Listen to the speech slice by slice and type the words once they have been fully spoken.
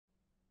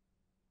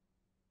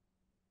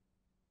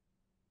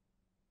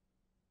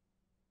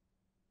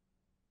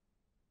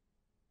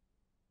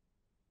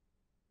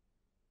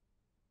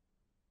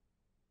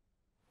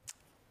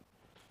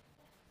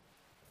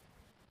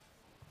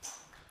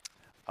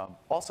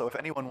Also, if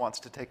anyone wants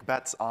to take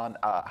bets on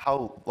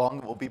how long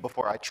it will be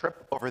before I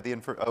trip over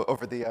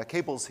the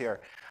cables here,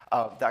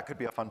 that could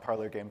be a fun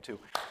parlor game too.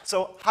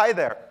 So hi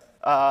there.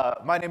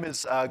 My name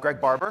is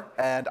Greg Barber,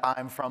 and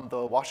I'm from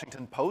the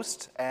Washington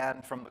Post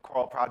and from the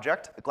Coral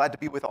Project. Glad to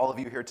be with all of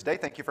you here today.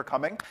 Thank you for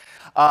coming.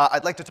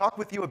 I'd like to talk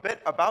with you a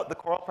bit about the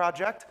Coral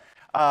Project,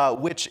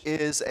 which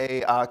is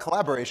a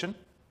collaboration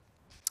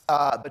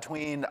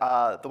between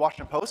the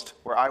Washington Post,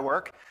 where I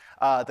work,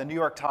 the New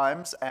York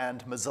Times,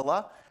 and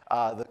Mozilla,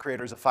 the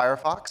creators of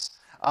Firefox.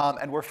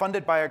 And we're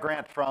funded by a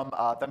grant from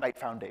the Knight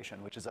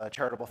Foundation, which is a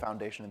charitable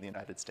foundation in the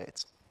United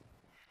States.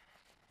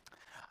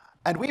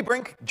 And we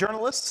bring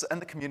journalists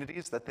and the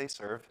communities that they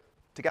serve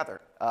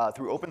together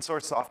through open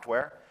source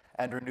software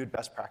and renewed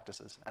best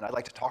practices. And I'd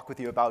like to talk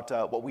with you about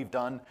what we've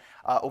done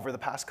over the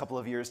past couple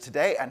of years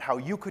today and how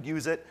you could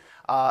use it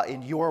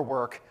in your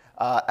work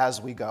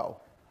as we go.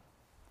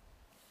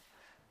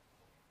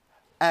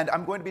 And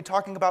I'm going to be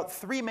talking about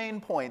three main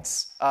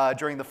points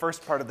during the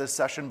first part of this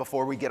session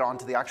before we get on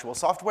to the actual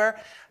software: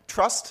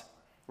 trust,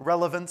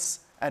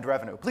 relevance, and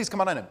revenue. Please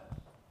come on in.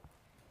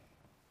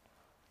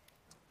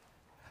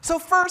 So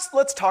first,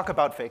 let's talk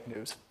about fake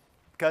news,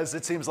 because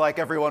it seems like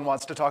everyone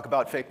wants to talk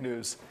about fake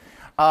news.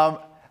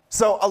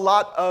 So a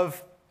lot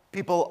of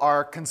people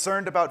are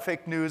concerned about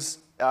fake news.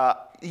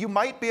 You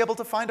might be able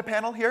to find a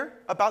panel here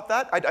about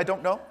that. I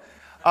don't know.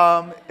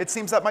 It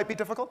seems that might be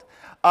difficult.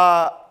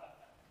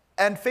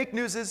 And fake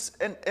news is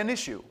an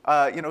issue.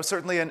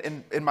 Certainly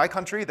in my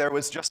country, there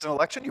was just an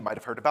election, you might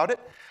have heard about it,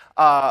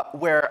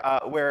 where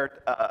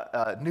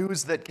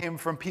news that came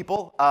from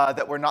people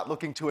that were not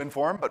looking to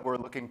inform, but were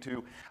looking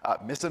to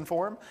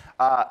misinform,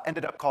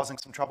 ended up causing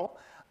some trouble.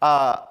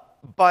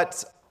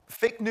 But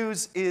fake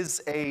news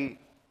is a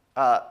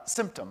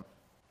symptom.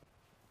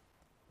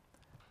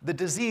 The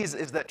disease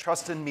is that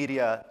trust in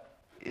media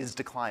is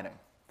declining.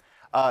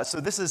 So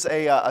this is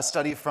a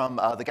study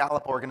from the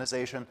Gallup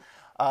organization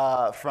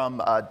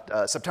from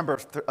September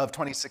of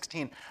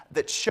 2016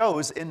 that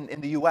shows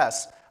in the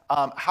US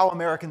how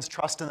Americans'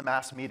 trust in the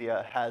mass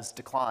media has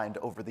declined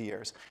over the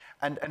years.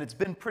 And it's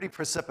been pretty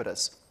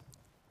precipitous.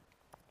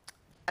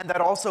 And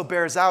that also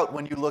bears out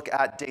when you look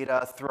at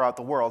data throughout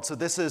the world. So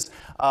this is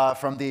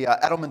from the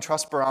Edelman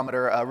Trust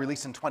Barometer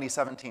released in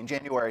 2017,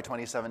 January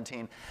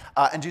 2017.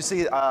 And you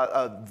see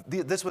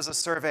this was a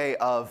survey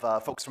of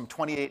folks from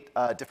 28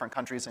 different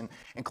countries,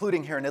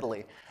 including here in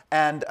Italy.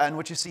 And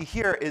what you see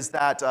here is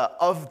that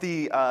of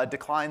the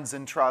declines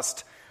in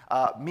trust,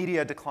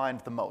 media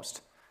declined the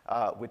most,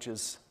 which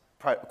is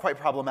quite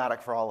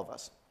problematic for all of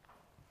us.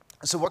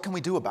 So what can we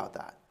do about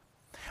that?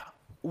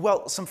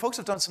 Well, some folks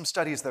have done some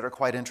studies that are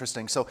quite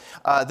interesting. So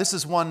this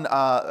is one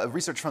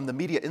research from the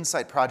Media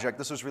Insight Project.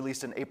 This was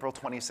released in April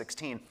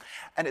 2016.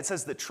 And it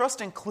says that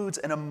trust includes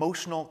an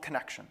emotional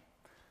connection.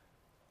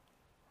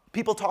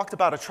 People talked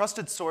about a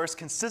trusted source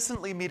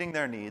consistently meeting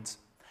their needs,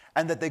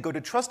 and that they go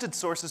to trusted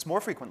sources more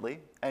frequently,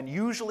 and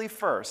usually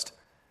first,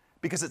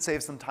 because it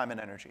saves them time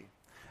and energy.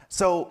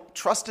 So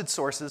trusted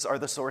sources are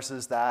the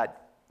sources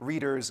that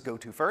readers go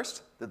to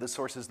first. They're the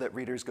sources that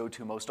readers go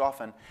to most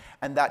often.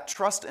 And that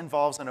trust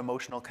involves an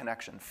emotional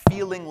connection,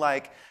 feeling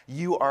like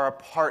you are a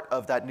part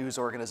of that news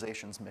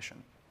organization's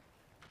mission.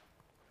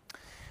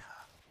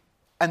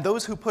 And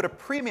those who put a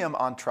premium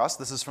on trust,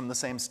 this is from the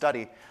same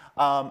study,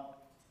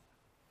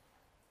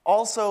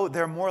 also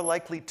they're more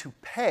likely to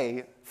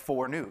pay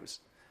for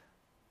news.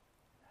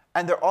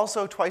 And they're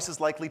also twice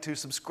as likely to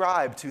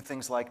subscribe to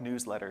things like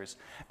newsletters,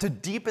 to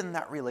deepen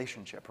that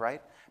relationship,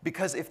 right?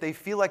 Because if they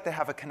feel like they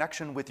have a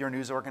connection with your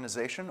news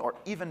organization, or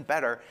even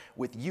better,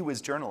 with you as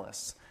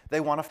journalists, they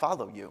want to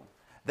follow you.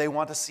 They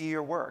want to see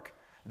your work.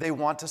 They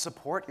want to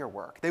support your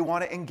work. They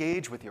want to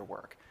engage with your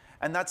work.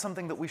 And that's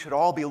something that we should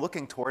all be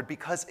looking toward,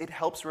 because it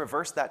helps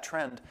reverse that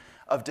trend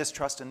of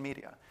distrust in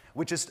media,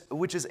 which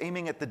is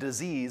aiming at the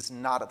disease,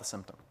 not at the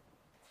symptom.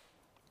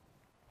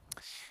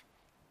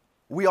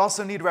 We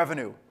also need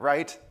revenue,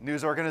 right?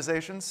 News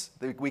organizations,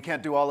 we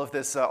can't do all of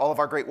this, all of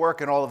our great work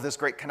and all of this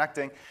great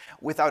connecting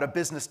without a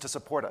business to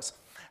support us.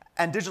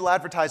 And digital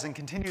advertising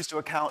continues to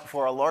account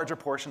for a larger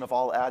portion of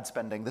all ad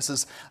spending. This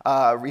is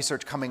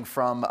research coming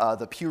from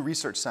the Pew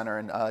Research Center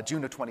in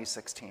June of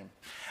 2016.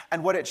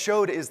 And what it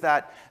showed is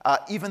that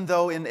even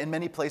though in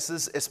many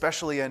places,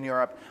 especially in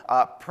Europe,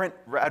 print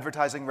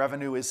advertising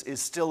revenue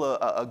is still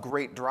a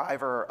great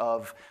driver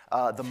of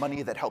the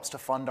money that helps to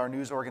fund our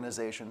news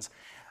organizations,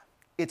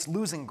 it's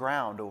losing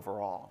ground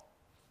overall.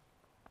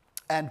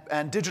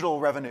 And digital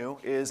revenue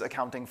is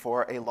accounting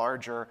for a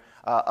larger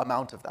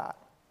amount of that.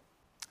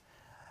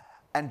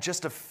 And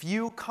just a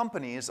few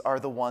companies are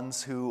the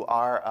ones who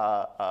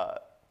are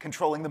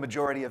controlling the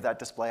majority of that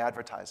display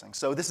advertising.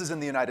 So this is in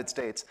the United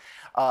States.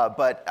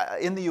 But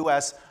in the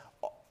US,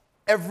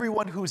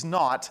 everyone who's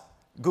not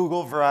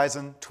Google,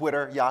 Verizon,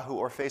 Twitter, Yahoo,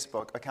 or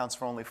Facebook accounts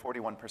for only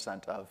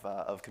 41%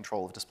 of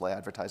control of display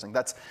advertising.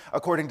 That's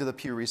according to the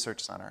Pew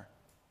Research Center.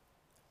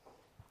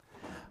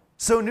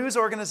 So news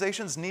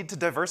organizations need to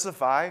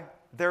diversify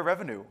their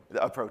revenue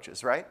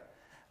approaches, right?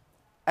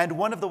 And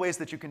one of the ways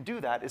that you can do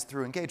that is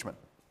through engagement.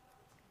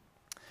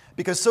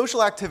 Because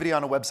social activity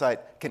on a website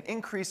can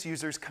increase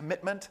users'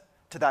 commitment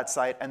to that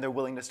site and their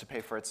willingness to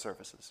pay for its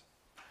services.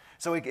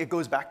 So it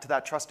goes back to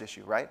that trust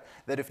issue, right?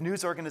 That if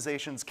news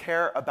organizations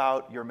care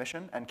about your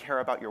mission and care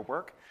about your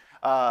work,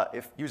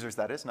 if users,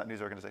 that is, not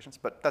news organizations,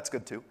 but that's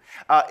good too.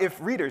 If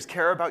readers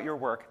care about your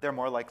work, they're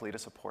more likely to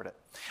support it.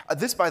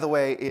 This, by the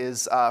way,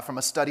 is from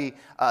a study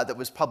that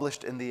was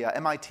published in the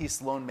MIT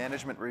Sloan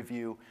Management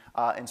Review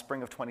in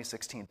spring of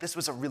 2016. This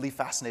was a really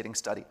fascinating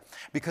study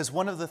because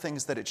one of the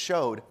things that it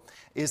showed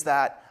is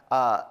that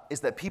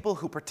people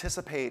who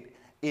participate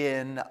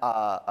in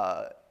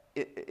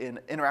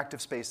interactive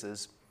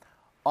spaces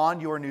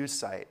on your news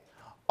site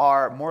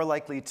are more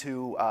likely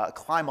to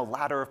climb a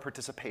ladder of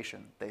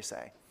participation, they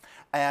say.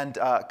 And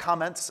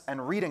comments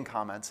and reading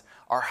comments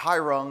are high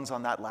rungs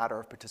on that ladder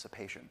of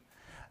participation.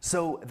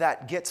 So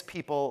that gets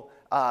people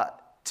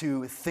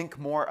to think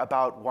more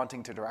about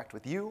wanting to interact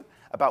with you,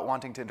 about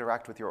wanting to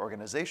interact with your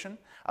organization,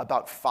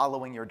 about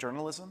following your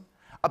journalism,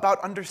 about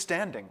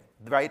understanding,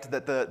 right,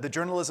 that the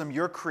journalism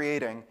you're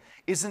creating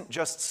isn't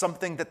just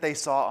something that they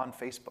saw on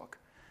Facebook,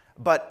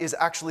 but is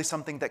actually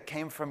something that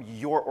came from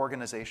your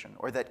organization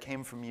or that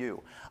came from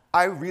you.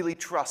 I really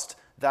trust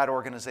that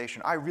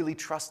organization. I really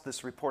trust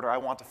this reporter. I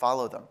want to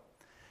follow them.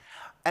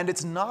 And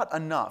it's not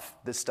enough,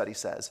 this study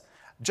says,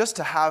 just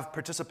to have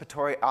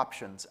participatory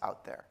options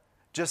out there,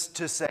 just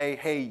to say,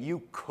 hey,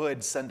 you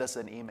could send us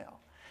an email.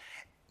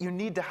 You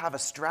need to have a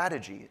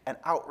strategy and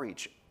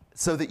outreach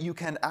so that you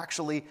can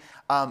actually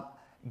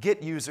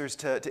get users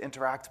to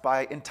interact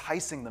by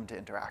enticing them to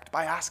interact,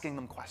 by asking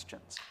them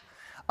questions.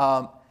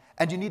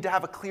 And you need to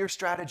have a clear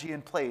strategy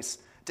in place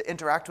to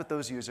interact with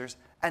those users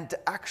and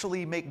to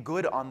actually make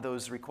good on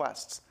those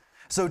requests.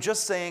 So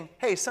just saying,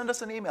 hey, send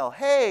us an email.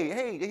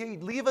 Hey,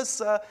 leave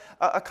us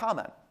a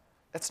comment.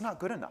 That's not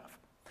good enough.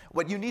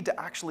 What you need to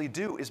actually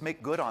do is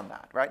make good on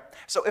that, right?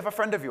 So if a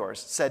friend of yours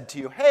said to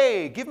you,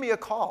 hey, give me a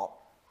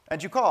call,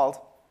 and you called,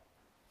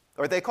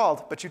 or they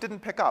called, but you didn't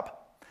pick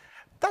up,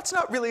 that's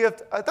not really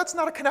that's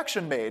not a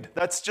connection made.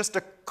 That's just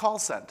a call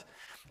sent.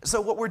 So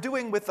what we're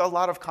doing with a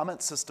lot of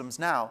comment systems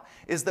now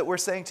is that we're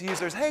saying to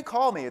users, hey,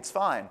 call me, it's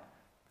fine.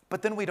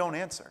 But then we don't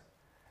answer.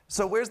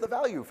 So where's the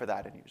value for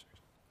that in users?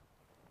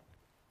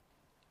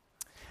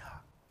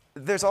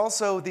 There's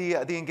also the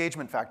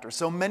engagement factor.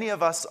 So many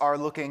of us are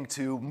looking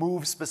to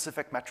move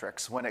specific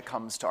metrics when it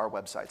comes to our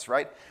websites,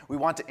 right? We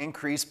want to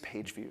increase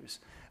page views.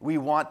 We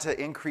want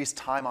to increase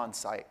time on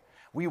site.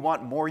 We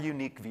want more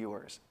unique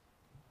viewers.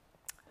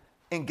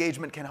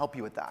 Engagement can help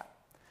you with that.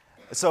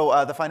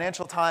 So the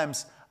Financial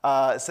Times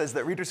says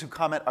that readers who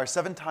comment are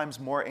 7 times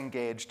more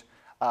engaged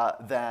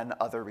than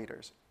other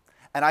readers.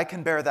 And I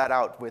can bear that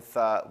out with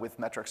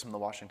metrics from the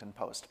Washington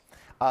Post.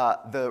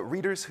 The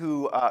readers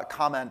who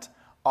comment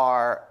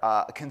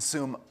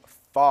consume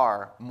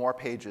far more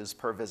pages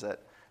per visit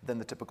than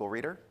the typical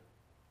reader.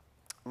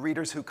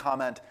 Readers who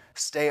comment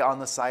stay on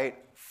the site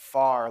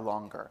far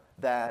longer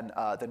than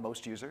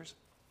most users.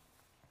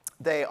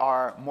 They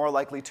are more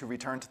likely to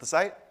return to the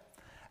site,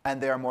 and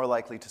they are more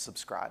likely to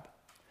subscribe.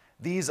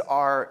 These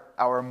are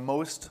our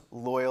most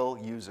loyal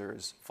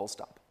users, full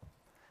stop.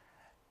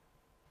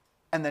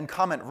 And then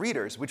comment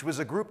readers, which was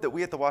a group that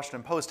we at the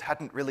Washington Post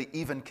hadn't really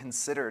even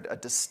considered a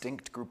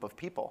distinct group of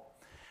people.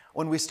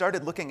 When we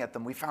started looking at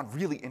them, we found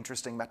really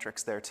interesting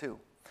metrics there too.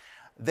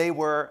 They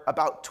read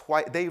about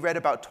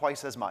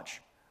twice as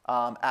much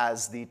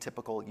as the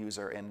typical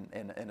user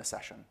in a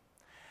session.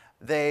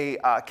 They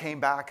came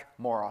back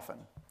more often.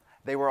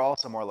 They were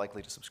also more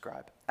likely to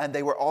subscribe. And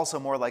they were also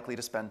more likely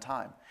to spend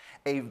time.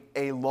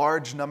 A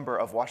large number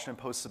of Washington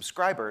Post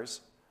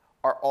subscribers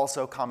are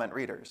also comment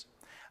readers.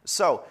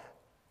 So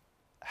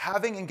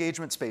having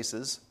engagement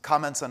spaces,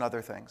 comments on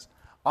other things,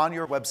 on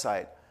your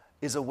website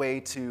is a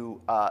way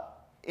to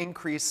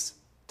increase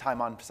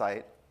time on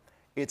site.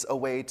 It's a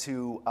way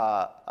to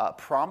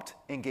prompt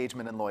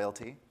engagement and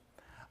loyalty.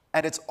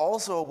 And it's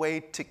also a way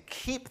to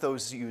keep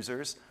those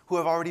users who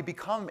have already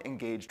become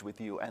engaged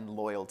with you and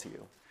loyal to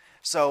you.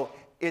 So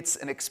it's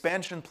an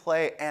expansion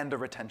play and a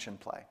retention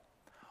play,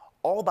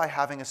 all by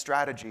having a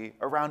strategy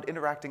around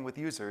interacting with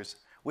users,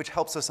 which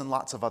helps us in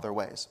lots of other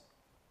ways.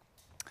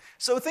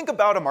 So think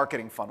about a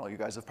marketing funnel. You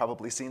guys have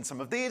probably seen some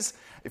of these.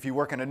 If you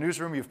work in a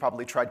newsroom, you've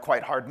probably tried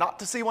quite hard not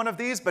to see one of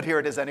these, but here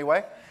it is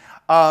anyway.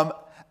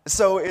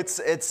 So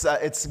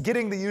it's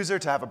getting the user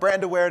to have a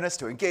brand awareness,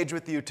 to engage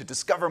with you, to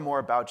discover more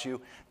about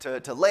you,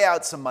 to lay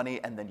out some money,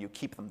 and then you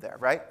keep them there,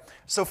 right?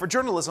 So for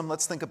journalism,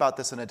 let's think about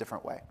this in a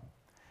different way.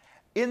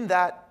 In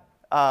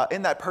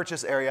that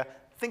purchase area,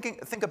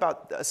 think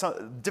about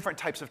some different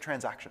types of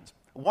transactions.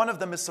 One of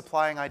them is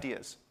supplying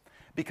ideas,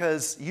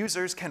 because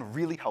users can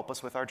really help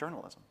us with our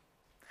journalism.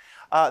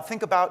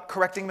 Think about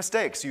correcting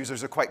mistakes.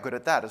 Users are quite good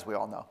at that, as we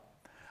all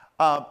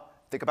know.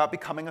 Think about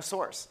becoming a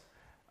source.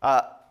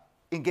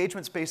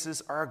 Engagement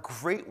spaces are a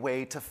great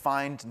way to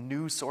find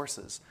new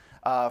sources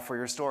for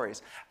your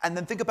stories. And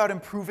then think about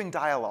improving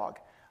dialogue,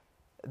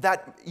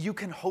 that you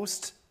can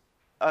host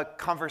a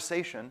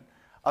conversation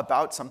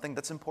about something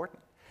that's important,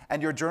 and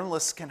your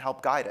journalists can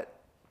help guide it.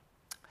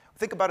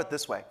 Think about it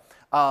this way.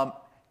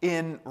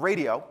 In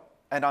radio,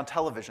 and on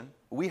television,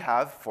 we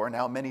have, for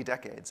now many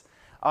decades,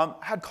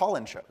 had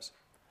call-in shows,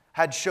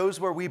 had shows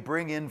where we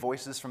bring in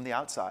voices from the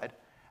outside,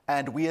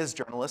 and we as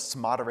journalists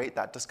moderate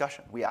that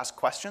discussion. We ask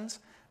questions,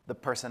 the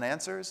person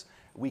answers,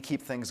 we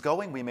keep things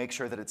going, we make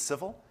sure that it's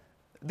civil.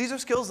 These are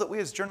skills that we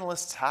as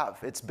journalists have.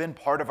 It's been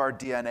part of our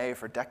DNA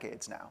for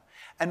decades now.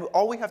 And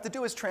all we have to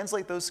do is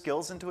translate those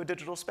skills into a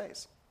digital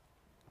space.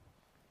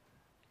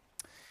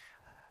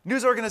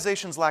 News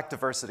organizations lack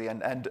diversity,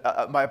 and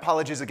my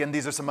apologies again,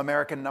 these are some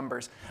American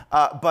numbers,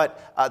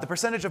 but the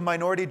percentage of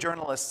minority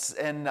journalists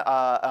in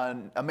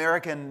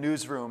American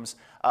newsrooms,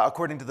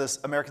 according to the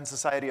American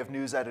Society of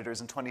News Editors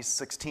in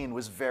 2016,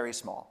 was very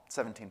small,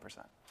 17%.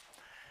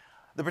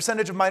 The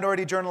percentage of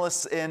minority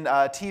journalists in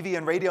TV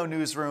and radio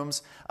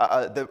newsrooms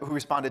who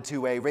responded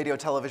to a Radio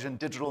Television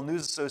Digital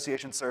News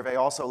Association survey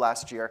also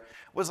last year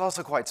was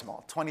also quite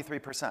small,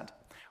 23%.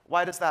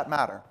 Why does that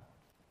matter?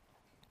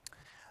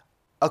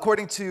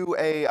 According to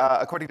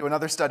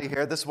another study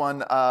here, this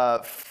one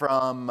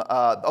from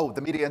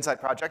the Media Insight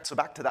Project, so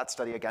back to that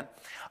study again,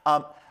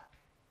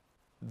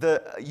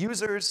 the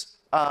users,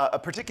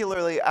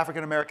 particularly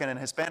African American and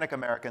Hispanic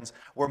Americans,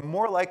 were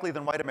more likely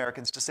than white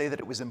Americans to say that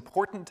it was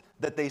important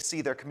that they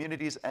see their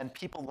communities and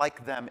people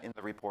like them in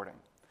the reporting.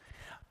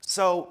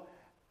 So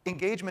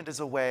engagement is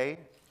a way,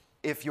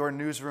 if your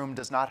newsroom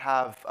does not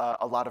have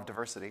a lot of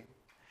diversity,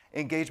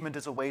 engagement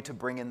is a way to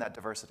bring in that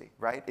diversity,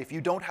 right? If you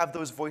don't have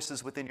those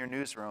voices within your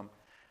newsroom,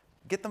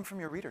 get them from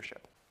your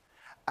readership.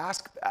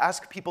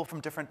 Ask people from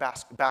different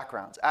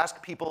backgrounds.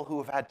 Ask people who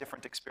have had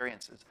different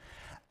experiences.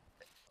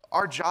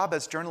 Our job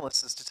as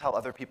journalists is to tell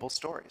other people's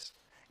stories,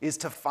 is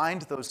to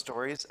find those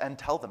stories and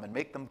tell them and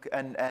make them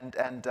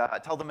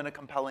tell them in a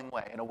compelling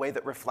way, in a way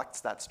that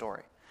reflects that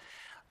story.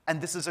 And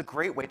this is a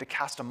great way to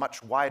cast a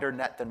much wider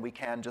net than we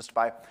can just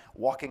by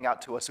walking out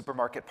to a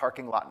supermarket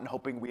parking lot and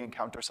hoping we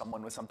encounter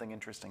someone with something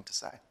interesting to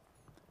say.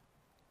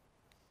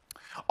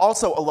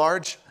 Also, a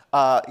large,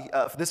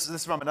 this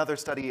is from another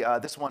study,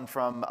 this one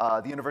from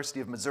the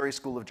University of Missouri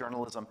School of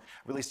Journalism,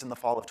 released in the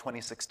fall of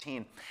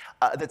 2016,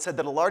 that said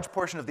that a large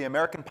portion of the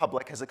American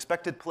public has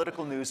expected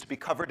political news to be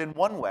covered in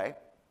one way,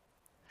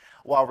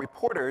 while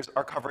reporters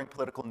are covering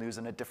political news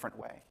in a different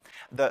way.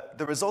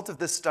 The result of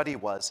this study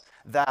was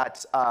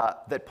that,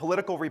 that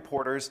political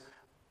reporters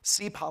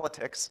see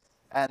politics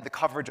and the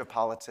coverage of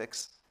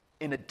politics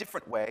in a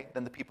different way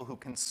than the people who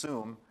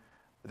consume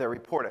their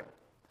reporting.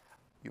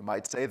 You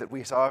might say that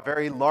we saw a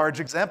very large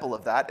example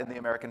of that in the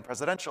American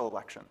presidential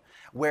election,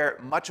 where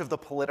much of the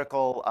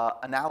political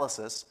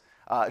analysis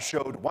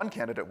showed one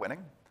candidate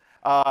winning,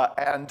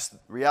 and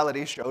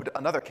reality showed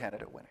another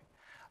candidate winning.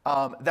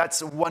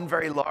 That's one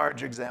very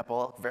large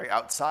example, very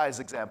outsized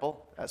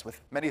example, as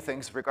with many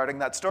things regarding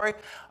that story,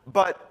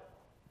 but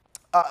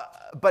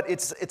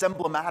it's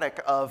emblematic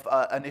of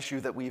an issue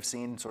that we've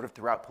seen sort of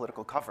throughout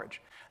political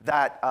coverage,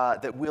 that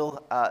there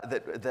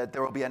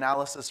will be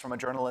analysis from a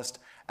journalist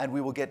and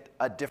we will get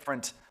a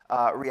different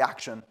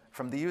reaction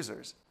from the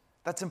users.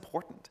 That's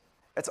important.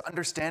 It's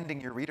understanding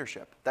your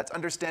readership. That's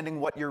understanding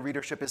what your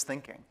readership is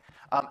thinking.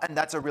 And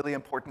that's a really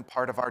important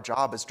part of our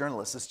job as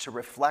journalists, is to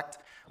reflect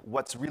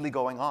what's really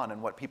going on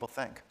and what people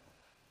think.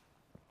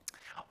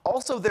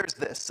 Also, there's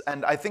this,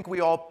 and I think we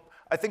all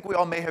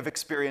may have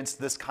experienced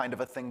this kind of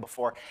a thing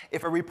before.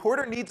 If a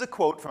reporter needs a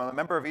quote from a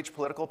member of each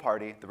political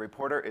party, the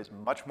reporter is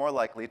much more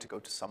likely to go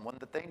to someone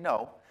that they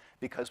know,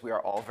 because we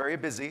are all very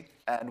busy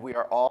and we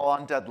are all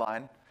on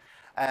deadline,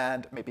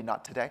 and maybe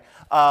not today,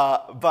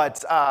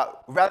 but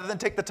rather than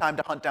take the time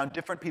to hunt down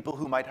different people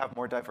who might have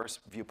more diverse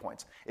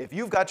viewpoints. If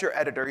you've got your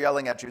editor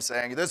yelling at you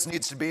saying, this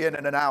needs to be in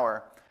an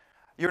hour,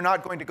 you're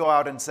not going to go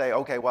out and say,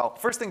 okay, well,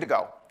 first thing to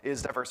go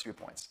is diverse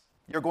viewpoints.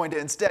 You're going to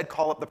instead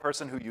call up the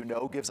person who you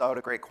know gives out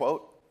a great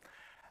quote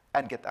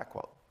and get that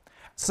quote.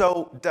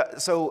 So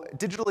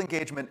digital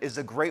engagement is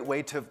a great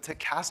way to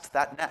cast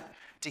that net,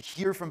 to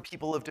hear from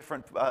people of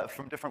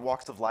from different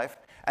walks of life,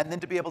 and then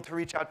to be able to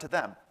reach out to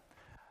them.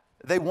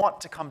 They want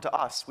to come to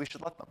us. We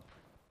should let them.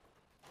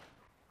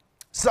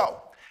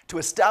 So, to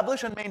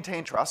establish and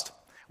maintain trust,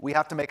 we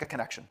have to make a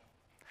connection.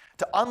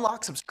 To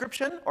unlock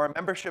subscription or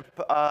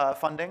membership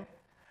funding,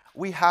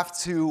 we have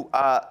to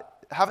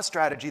have a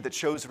strategy that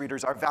shows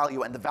readers our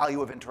value and the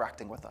value of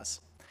interacting with us.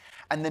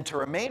 And then to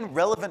remain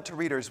relevant to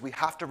readers, we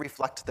have to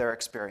reflect their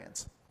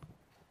experience.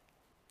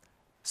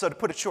 So to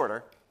put it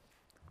shorter,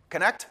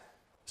 connect,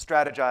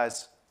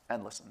 strategize,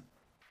 and listen.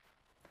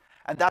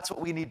 And that's what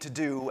we need to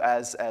do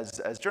as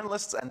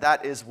journalists, and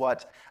that is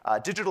what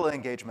digital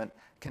engagement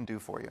can do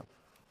for you.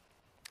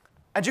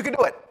 And you can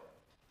do it.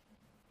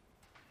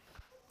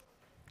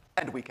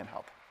 And we can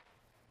help.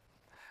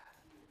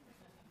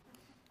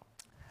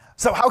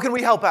 So how can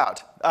we help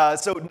out?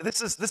 So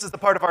this is the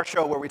part of our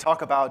show where we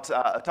talk about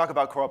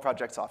Coral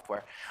Project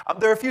software.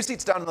 There are a few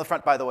seats down in the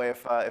front, by the way,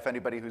 if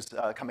anybody who's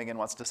coming in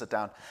wants to sit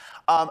down.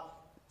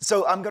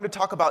 So I'm going to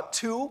talk about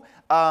two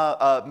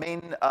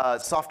main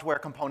software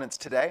components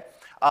today.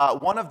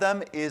 One of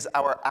them is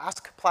our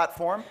Ask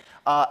platform.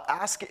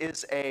 Ask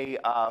is a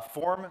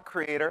form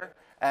creator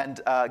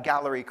and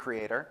gallery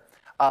creator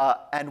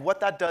And what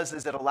that does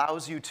is it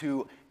allows you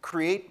to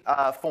create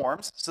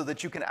forms so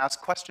that you can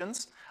ask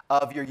questions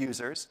of your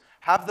users,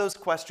 have those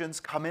questions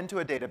come into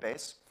a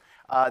database.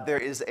 There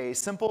is a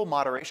simple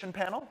moderation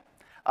panel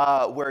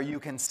where you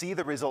can see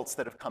the results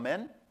that have come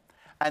in,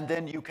 and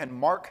then you can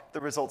mark the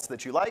results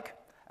that you like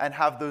and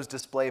have those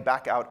display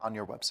back out on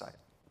your website.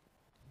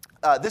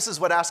 This is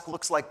what Ask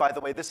looks like, by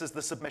the way. This is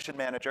the submission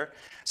manager.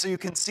 So you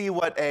can see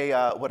what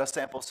a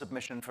sample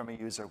submission from a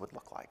user would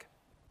look like.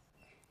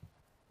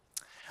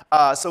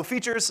 So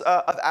features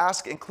of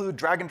Ask include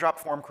drag and drop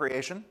form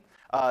creation.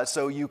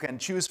 So you can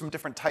choose from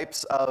different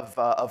types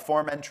of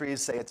form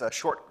entries. Say it's a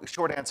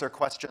short answer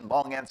question,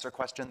 long answer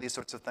question, these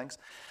sorts of things.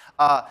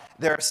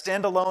 There are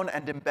standalone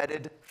and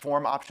embedded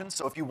form options.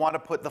 So if you want to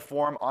put the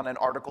form on an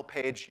article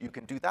page, you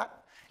can do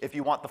that. If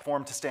you want the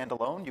form to stand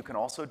alone, you can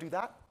also do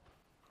that.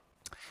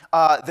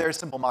 There's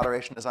simple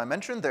moderation, as I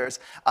mentioned. There's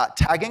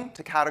tagging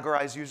to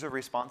categorize user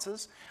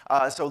responses.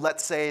 So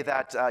let's say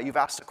that you've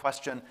asked a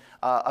question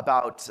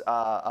about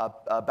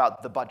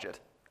the budget.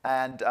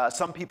 And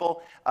some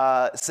people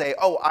say,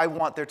 oh, I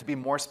want there to be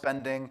more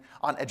spending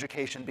on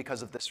education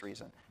because of this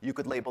reason. You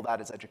could label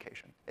that as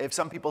education. If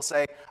some people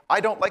say,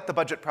 I don't like the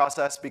budget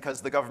process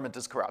because the government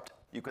is corrupt,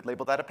 you could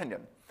label that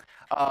opinion.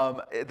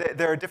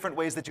 There are different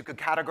ways that you could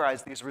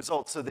categorize these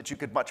results so that you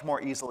could much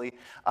more easily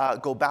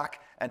go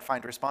back and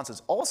find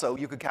responses. Also,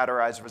 you could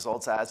categorize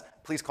results as,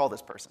 please call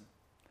this person.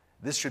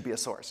 This should be a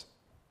source.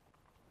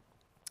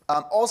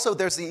 Also,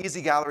 there's the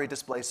easy gallery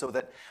display so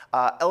that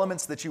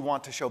elements that you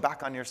want to show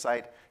back on your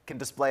site can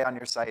display on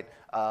your site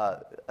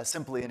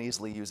simply and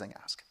easily using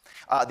Ask.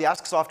 The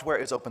Ask software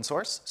is open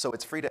source, so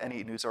it's free to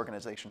any news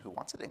organization who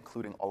wants it,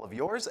 including all of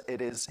yours.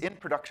 It is in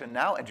production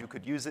now, and you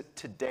could use it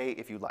today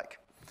if you like.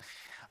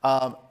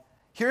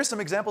 Here are some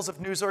examples of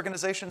news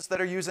organizations that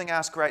are using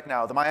Ask right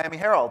now. The Miami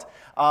Herald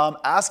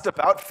asked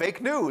about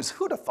fake news.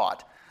 Who'd have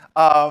thought?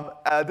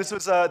 This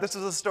was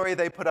a story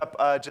they put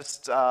up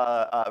just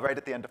right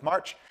at the end of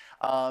March.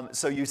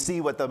 So you see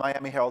what the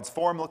Miami Herald's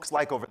form looks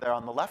like over there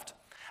on the left.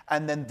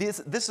 And then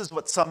this is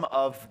what some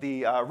of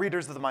the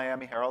readers of the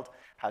Miami Herald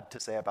had to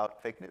say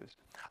about fake news.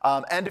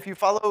 And if you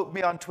follow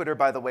me on Twitter,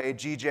 by the way,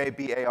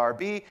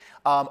 GJBARB,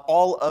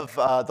 all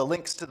of the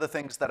links to the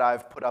things that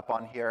I've put up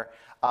on here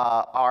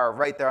are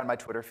right there on my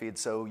Twitter feed,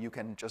 so you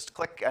can just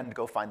click and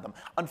go find them.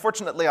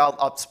 Unfortunately,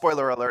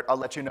 spoiler alert, I'll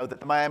let you know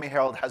that the Miami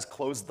Herald has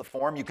closed the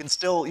form. You can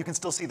still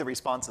see the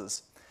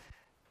responses.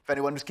 If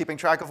anyone was keeping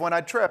track of when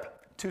I'd trip,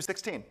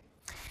 216.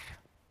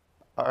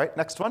 All right,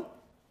 next one.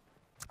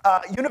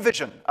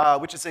 Univision,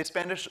 which is a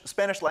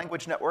Spanish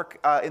language network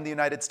in the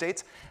United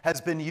States,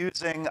 has been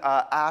using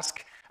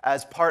Ask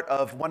as part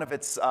of one of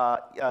its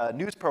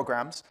news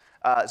programs.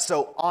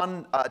 So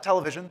on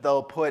television,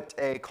 they'll put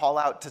a call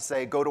out to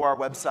say, go to our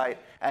website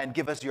and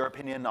give us your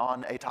opinion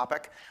on a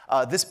topic.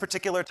 This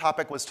particular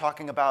topic was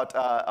talking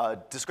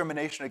about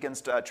discrimination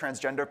against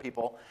transgender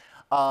people.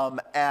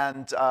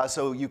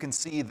 So you can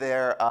see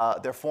their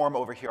form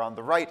over here on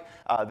the right.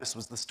 This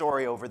was the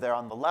story over there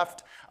on the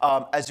left.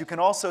 As you can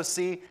also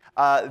see,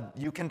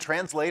 you can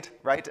translate,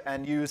 right,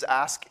 and use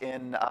Ask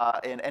in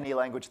any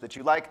language that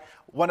you like.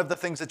 One of the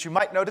things that you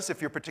might notice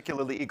if you're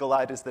particularly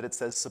eagle-eyed is that it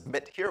says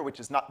submit here, which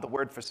is not the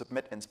word for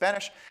submit in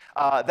Spanish.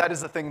 That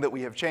is a thing that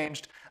we have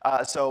changed.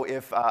 So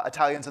if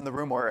Italians in the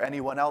room or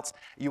anyone else,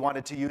 you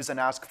wanted to use an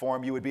Ask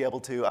form, you would be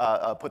able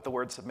to put the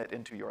word submit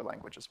into your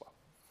language as well.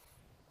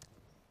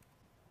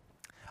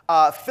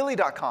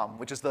 Philly.com,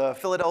 which is the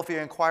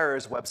Philadelphia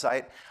Inquirer's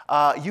website,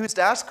 used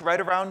Ask right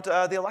around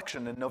the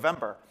election in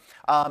November.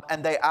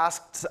 And they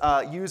asked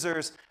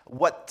users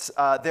what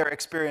their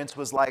experience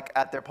was like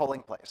at their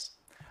polling place.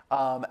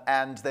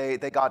 And they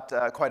got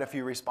quite a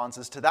few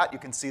responses to that. You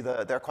can see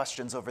their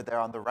questions over there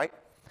on the right,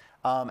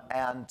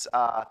 and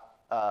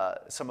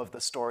some of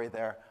the story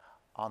there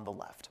on the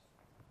left.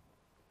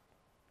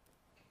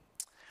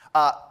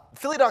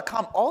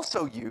 Philly.com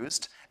also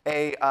used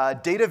a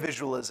data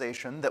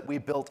visualization that we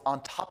built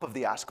on top of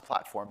the Ask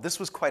platform. This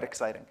was quite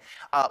exciting.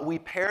 We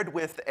paired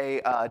with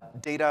a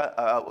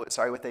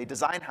with a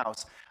design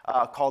house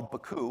called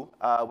Baku,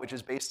 which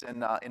is based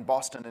in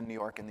Boston and New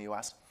York in the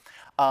US.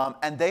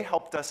 And they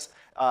helped us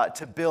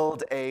to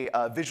build a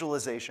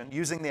visualization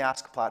using the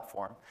Ask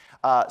platform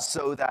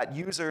so that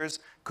users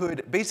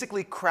could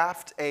basically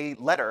craft a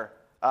letter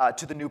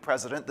to the new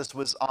president. This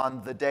was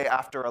on the day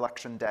after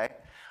Election Day.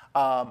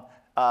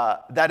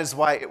 That is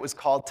why it was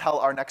called Tell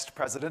Our Next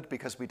President,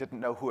 because we didn't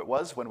know who it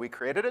was when we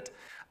created it.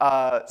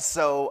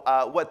 So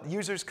what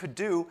users could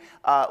do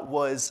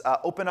was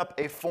open up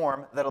a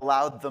form that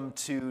allowed them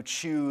to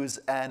choose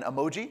an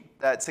emoji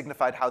that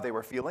signified how they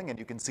were feeling, and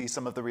you can see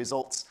some of the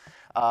results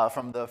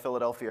from the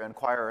Philadelphia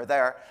Inquirer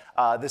there.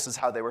 This is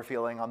how they were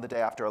feeling on the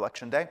day after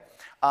Election Day.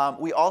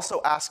 We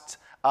also asked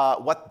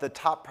what the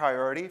top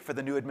priority for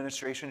the new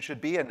administration should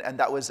be, and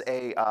that was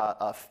a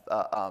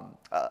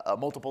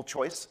multiple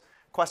choice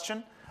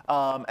question.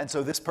 And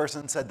so this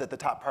person said that the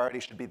top priority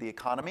should be the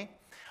economy.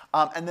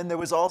 And then there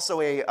was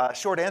also a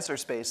short answer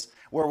space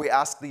where we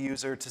asked the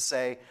user to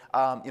say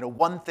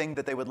one thing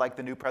that they would like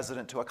the new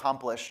president to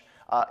accomplish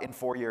in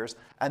 4 years.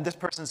 And this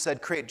person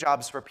said, create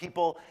jobs for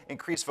people,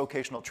 increase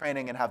vocational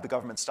training, and have the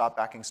government stop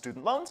backing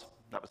student loans.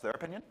 That was their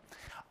opinion.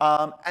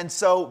 And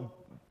so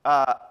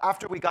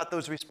after we got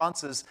those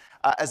responses,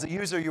 as a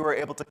user, you were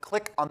able to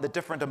click on the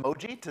different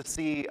emoji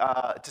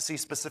to see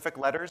specific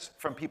letters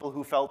from people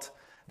who felt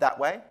that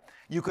way.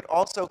 You could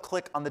also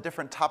click on the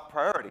different top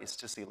priorities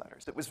to see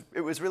letters.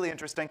 It was really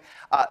interesting.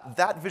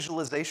 That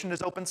visualization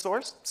is open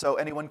source, so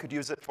anyone could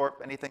use it for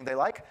anything they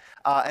like,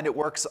 and it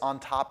works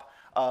on top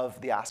of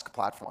the Ask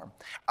platform.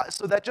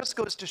 So that just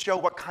goes to show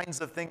what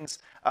kinds of things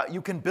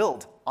you can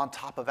build on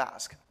top of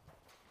Ask.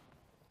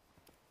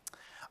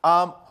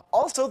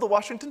 Also, the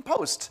Washington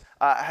Post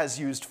has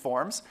used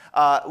forms.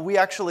 We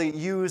actually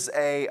use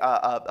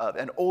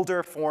an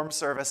older form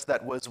service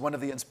that was one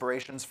of the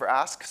inspirations for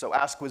Ask. So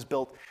Ask was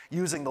built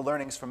using the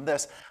learnings from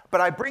this.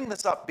 But I bring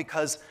this up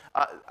because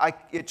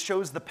it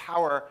shows the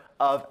power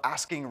of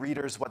asking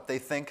readers what they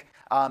think,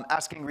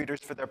 asking readers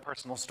for their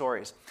personal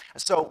stories.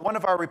 So one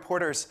of our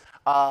reporters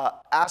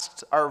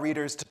asked our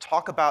readers to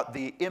talk about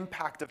the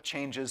impact of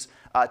changes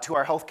to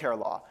our healthcare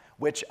law,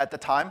 which at the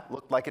time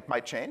looked like it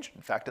might change.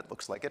 In fact, it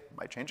looks like it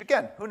might change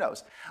again. Who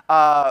knows?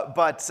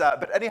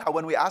 But anyhow,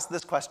 when we asked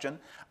this question,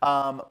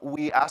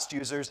 we asked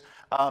users,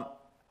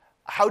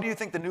 how do you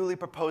think the newly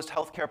proposed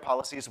healthcare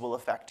policies will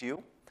affect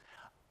you?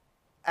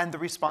 And the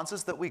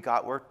responses that we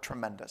got were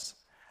tremendous.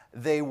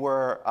 They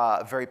were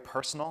very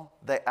personal.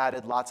 They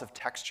added lots of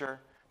texture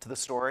to the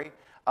story.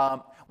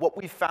 What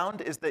we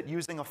found is that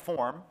using a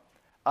form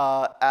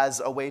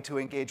as a way to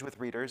engage with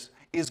readers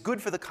is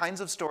good for the kinds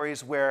of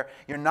stories where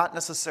you're not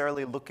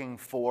necessarily looking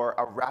for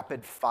a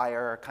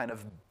rapid-fire kind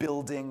of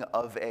building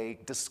of a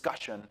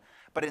discussion,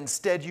 but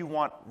instead you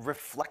want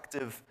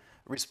reflective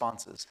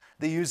responses.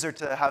 The user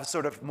to have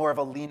sort of more of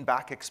a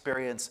lean-back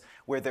experience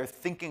where they're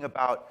thinking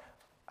about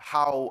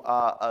how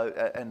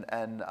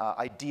an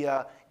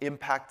idea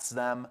impacts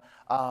them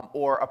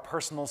or a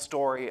personal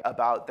story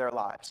about their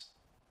lives.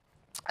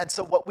 And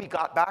so what we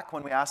got back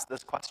when we asked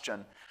this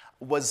question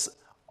was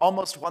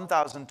almost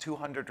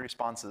 1,200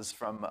 responses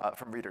from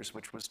readers,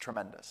 which was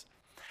tremendous.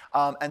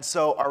 And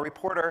so our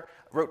reporter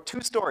wrote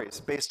 2 stories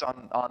based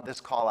on this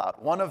call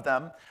out. One of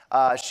them,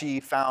 she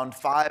found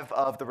 5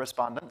 of the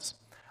respondents,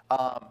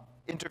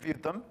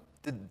 interviewed them,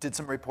 did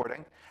some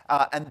reporting,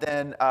 and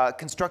then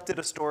constructed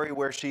a story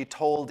where she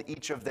told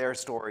each of their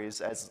stories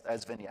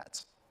as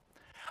vignettes.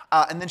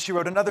 And then she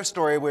wrote another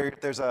story where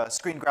there's a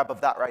screen grab of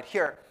that right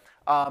here,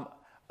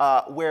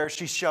 where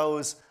she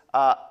shows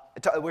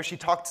where she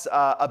talked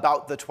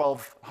about the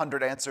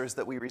 1,200 answers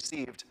that we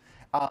received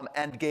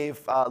and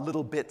gave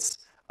little bits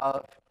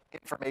of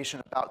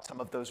information about some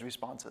of those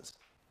responses.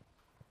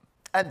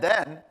 And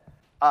then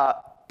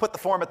put the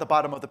form at the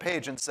bottom of the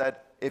page and said,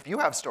 if you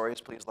have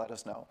stories, please let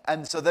us know.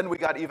 And so then we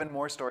got even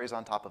more stories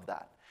on top of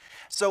that.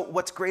 So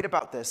what's great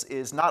about this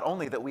is not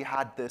only that we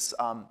had this,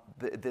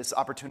 this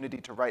opportunity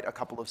to write a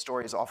couple of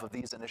stories off of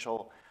these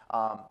initial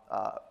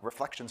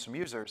reflections from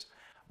users,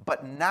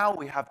 but now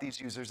we have these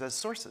users as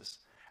sources.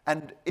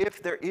 And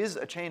if there is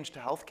a change to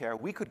healthcare,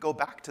 we could go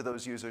back to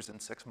those users in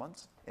 6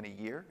 months, in a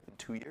year, in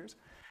 2 years,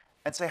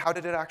 and say,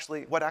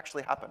 what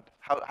actually happened?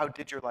 How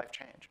did your life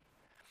change?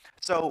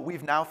 So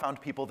we've now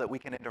found people that we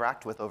can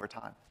interact with over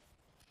time.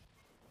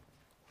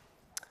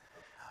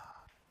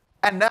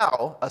 And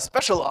now, a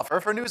special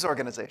offer for news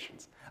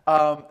organizations.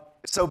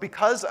 So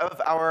because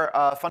of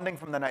our funding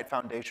from the Knight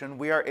Foundation,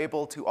 we are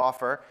able to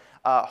offer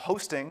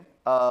hosting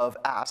of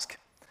Ask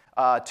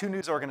to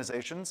news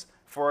organizations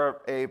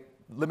for a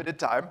limited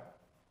time,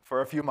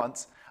 for a few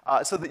months,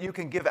 so that you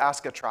can give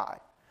Ask a try.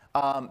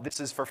 This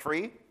is for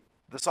free.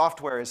 The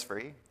software is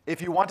free.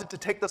 If you wanted to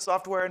take the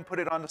software and put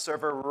it on the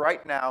server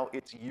right now,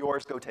 it's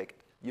yours. Go take it.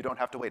 You don't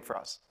have to wait for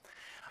us.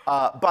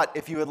 But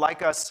if you would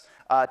like us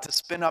to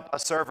spin up a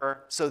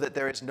server so that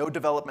there is no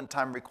development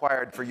time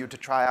required for you to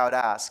try out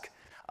Ask,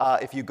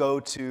 if you go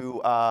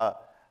to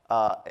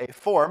a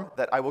form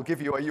that I will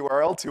give you a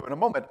URL to in a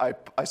moment,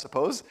 I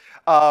suppose.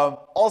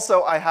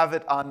 Also, I have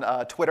it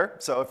on Twitter,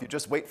 so if you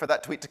just wait for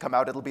that tweet to come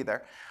out, it'll be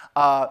there.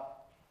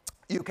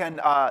 You can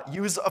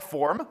use a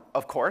form,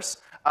 of course,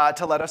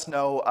 to let us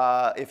know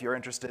if you're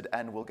interested,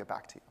 and we'll get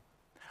back to you.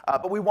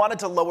 But we wanted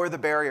to lower the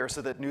barrier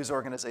so that news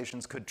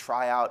organizations could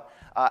try out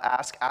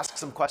ask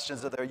some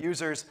questions of their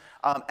users,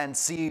 and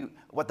see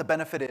what the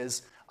benefit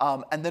is.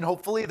 And then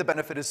hopefully the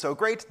benefit is so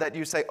great that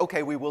you say,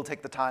 OK, we will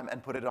take the time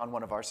and put it on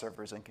one of our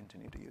servers and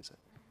continue to use it.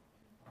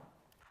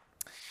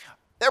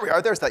 There we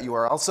are. There's that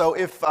URL. So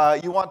if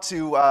you want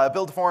to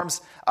build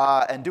forms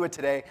and do it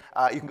today,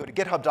 you can go to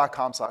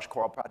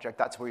github.com/coralproject.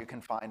 That's where you can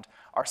find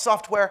our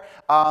software.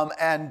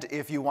 And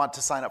if you want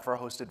to sign up for a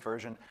hosted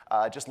version,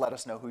 just let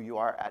us know who you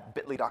are at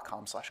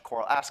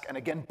bit.ly.com/coralask. And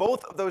again,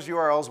 both of those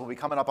URLs will be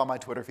coming up on my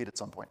Twitter feed at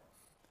some point.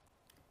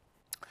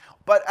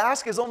 But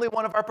Ask is only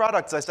one of our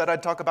products. I said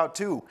I'd talk about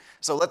 2.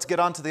 So let's get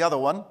on to the other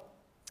one.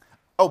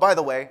 Oh, by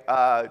the way,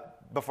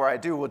 before I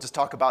do, we'll just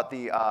talk about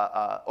the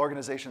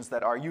organizations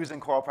that are using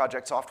Coral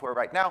Project software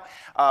right now.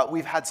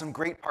 We've had some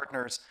great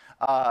partners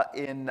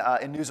in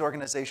news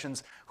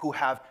organizations who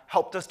have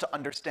helped us to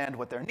understand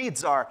what their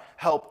needs are,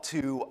 help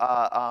to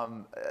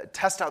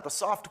test out the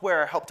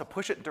software, help to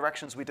push it in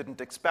directions we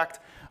didn't expect.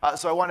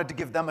 So I wanted to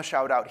give them a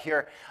shout out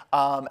here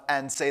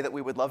and say that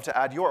we would love to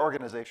add your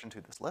organization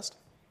to this list.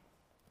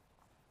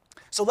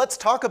 So let's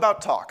talk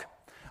about Talk.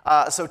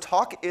 So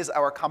Talk is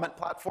our comment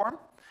platform.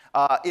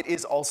 It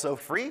is also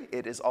free.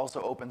 It is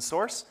also open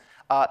source.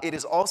 It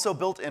is also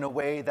built in a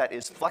way that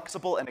is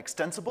flexible and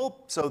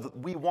extensible, so that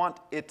we want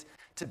it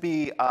to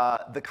be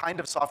the kind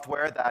of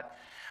software that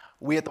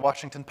we at the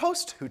Washington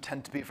Post, who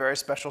tend to be very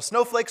special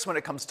snowflakes when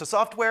it comes to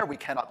software, we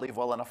cannot leave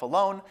well enough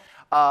alone,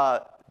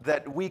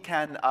 that we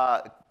can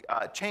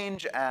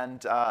change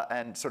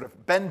and sort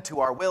of bend to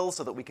our will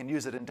so that we can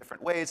use it in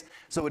different ways.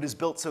 So it is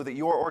built so that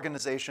your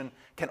organization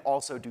can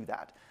also do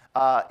that.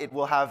 It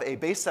will have a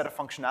base set of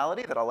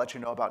functionality that I'll let you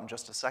know about in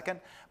just a second,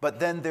 but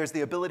then there's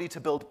the ability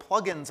to build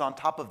plugins on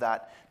top of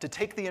that to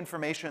take the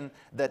information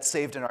that's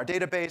saved in our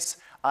database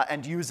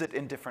and use it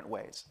in different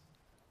ways.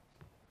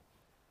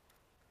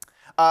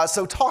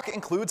 So Talk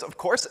includes, of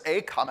course,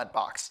 a comment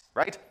box,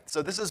 right?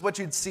 So this is what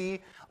you'd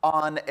see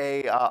on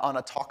a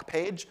Talk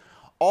page.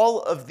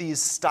 All of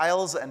these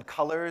styles and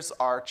colors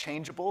are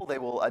changeable. They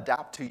will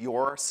adapt to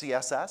your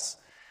CSS.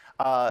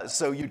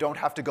 So you don't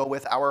have to go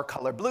with our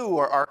color blue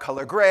or our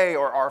color gray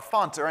or our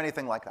font or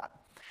anything like that.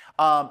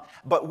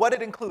 But what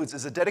it includes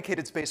is a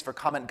dedicated space for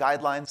comment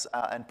guidelines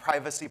and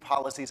privacy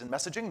policies and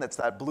messaging. That's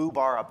that blue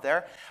bar up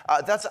there.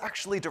 That's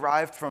actually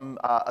derived from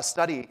a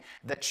study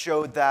that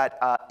showed that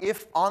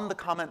if on the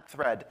comment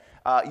thread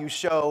you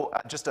show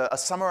just a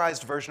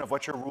summarized version of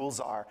what your rules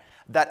are,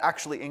 that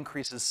actually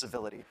increases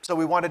civility. So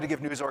we wanted to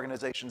give news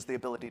organizations the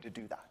ability to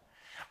do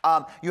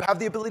that. You have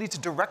the ability to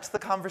direct the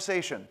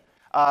conversation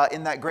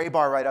in that gray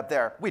bar right up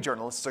there. We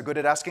journalists are good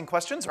at asking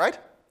questions, right?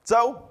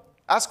 So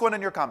ask one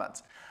in your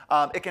comments.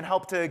 It can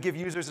help to give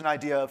users an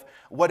idea of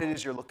what it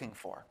is you're looking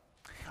for.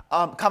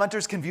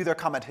 Commenters can view their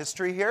comment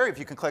history here, if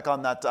you can click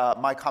on that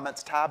My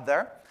Comments tab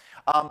there.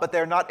 But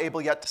they're not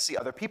able yet to see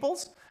other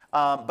people's.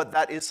 But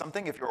that is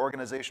something, if your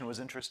organization was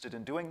interested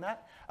in doing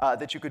that,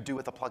 that you could do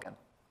with a plugin.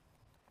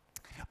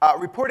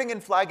 Reporting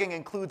and flagging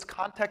includes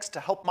context to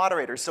help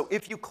moderators. So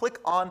if you click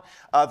on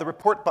the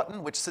report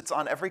button, which sits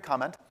on every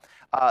comment,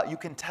 you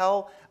can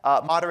tell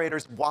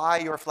moderators why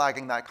you're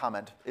flagging that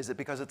comment. Is it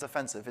because it's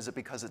offensive? Is it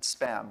because it's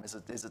spam?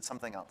 Is it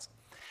something else?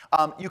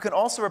 You can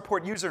also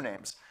report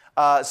usernames.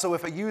 So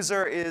if a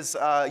user is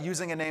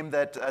using a name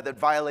that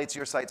violates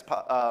your site's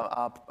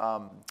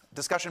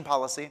discussion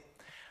policy,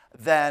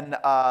 then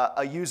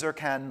a user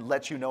can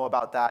let you know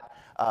about that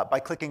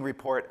by clicking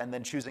report and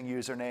then choosing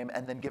username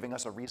and then giving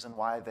us a reason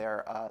why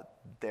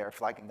they're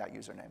flagging that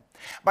username.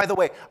 By the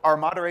way, our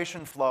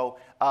moderation flow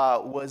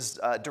was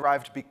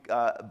derived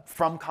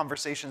from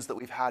conversations that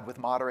we've had with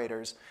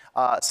moderators,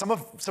 some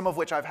of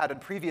which I've had in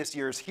previous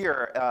years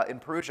here in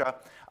Perugia,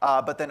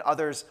 but then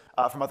others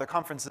from other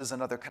conferences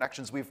and other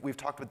connections. We've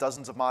talked with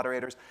dozens of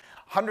moderators,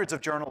 hundreds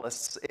of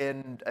journalists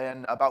in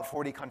about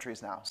 40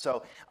 countries now.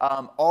 So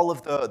all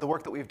of the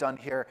work that we've done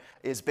here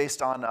is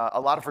based on a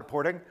lot of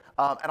reporting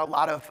and a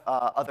lot of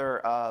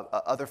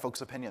other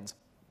folks' opinions.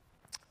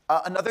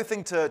 Another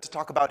thing to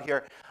talk about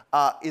here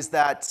is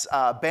that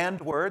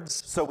banned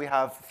words, so we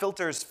have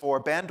filters for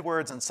banned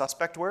words and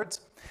suspect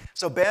words.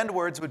 So banned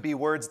words would be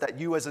words that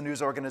you as a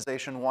news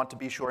organization want to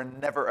be sure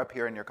never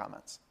appear in your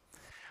comments.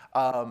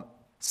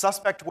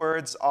 Suspect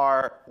words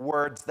are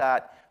words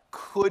that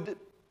could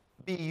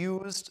be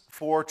used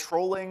for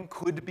trolling,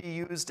 could be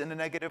used in a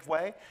negative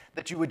way,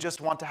 that you would just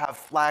want to have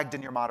flagged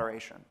in your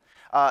moderation.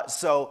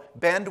 So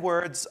banned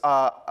words,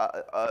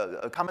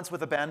 comments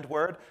with a banned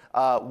word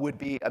would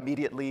be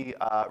immediately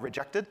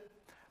rejected.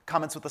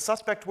 Comments with a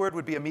suspect word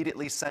would be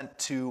immediately sent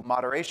to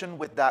moderation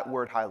with that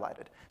word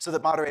highlighted, so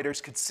that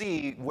moderators could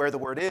see where the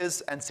word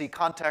is and see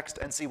context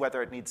and see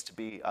whether it needs to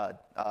be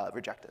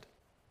rejected.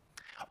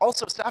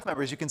 Also, staff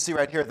members, you can see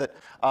right here that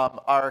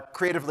our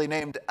creatively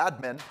named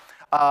admin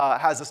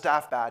has a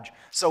staff badge.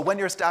 So when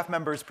your staff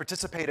members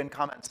participate in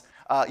comments,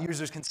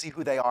 users can see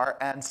who they are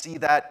and see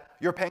that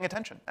you're paying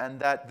attention and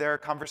that their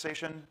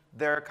conversation,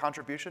 their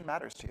contribution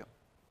matters to you.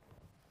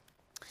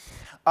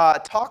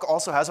 Talk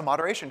also has a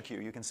moderation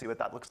queue. You can see what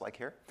that looks like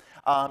here.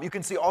 You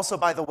can see also,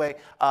 by the way,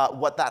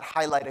 what that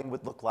highlighting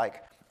would look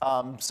like.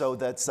 So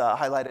that's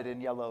highlighted in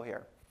yellow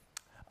here.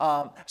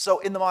 So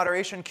in the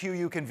moderation queue,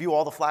 you can view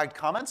all the flagged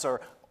comments,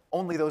 or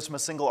only those from a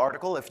single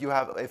article if you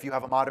have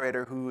a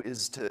moderator who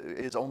is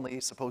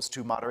only supposed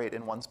to moderate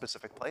in one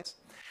specific place.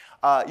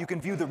 You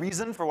can view the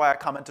reason for why a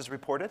comment is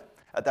reported.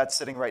 That's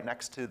sitting right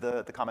next to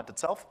the comment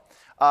itself.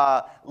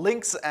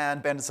 Links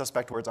and banned and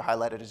suspect words are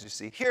highlighted as you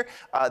see here.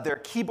 There are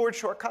keyboard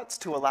shortcuts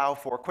to allow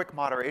for quick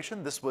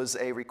moderation. This was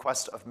a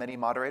request of many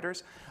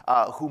moderators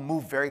who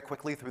move very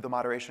quickly through the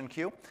moderation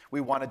queue.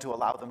 We wanted to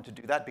allow them to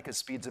do that because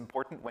speed's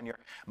important when you're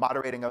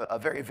moderating a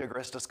very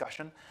vigorous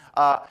discussion.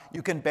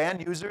 You can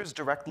ban users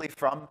directly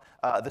from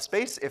the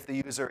space if the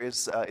user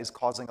is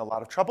causing a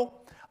lot of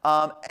trouble.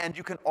 And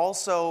you can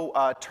also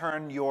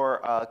turn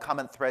your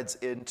comment threads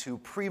into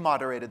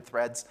pre-moderated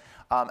threads,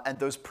 and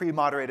those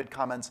pre-moderated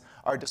comments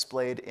are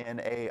displayed in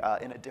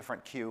a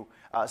different queue,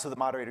 so the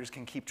moderators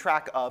can keep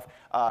track of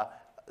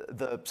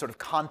the sort of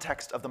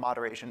context of the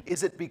moderation.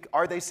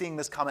 Are they seeing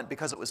this comment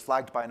because it was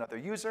flagged by another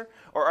user,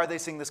 or are they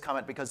seeing this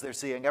comment because they're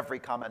seeing every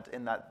comment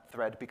in that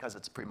thread because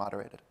it's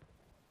pre-moderated?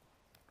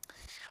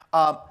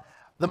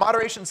 The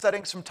moderation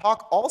settings from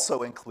Talk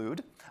also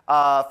include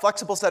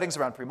flexible settings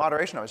around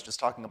pre-moderation. I was just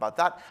talking about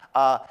that.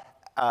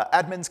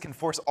 Admins can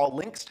force all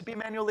links to be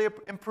manually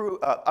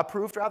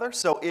approved, rather.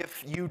 So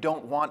if you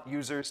don't want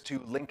users to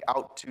link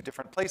out to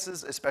different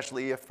places,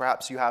 especially if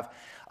perhaps you have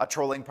a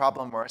trolling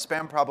problem or a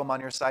spam problem on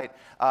your site,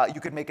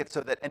 you could make it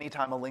so that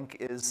anytime a link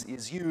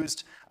is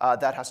used,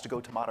 that has to go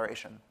to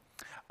moderation.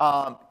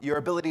 You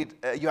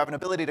have an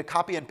ability to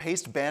copy and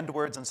paste banned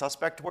words and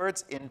suspect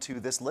words into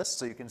this list,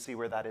 so you can see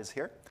where that is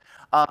here.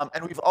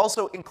 And we've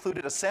also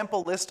included a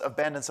sample list of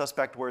banned and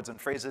suspect words and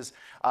phrases.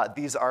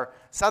 These are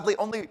sadly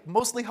only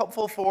mostly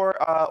helpful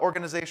for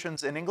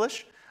organizations in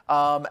English,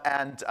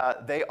 and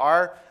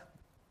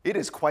it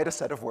is quite a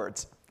set of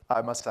words,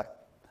 I must say.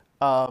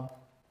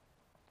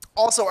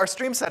 Also, our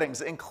stream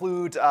settings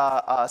include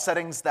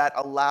settings that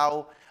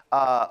allow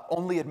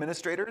only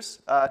administrators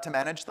to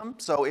manage them.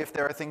 So if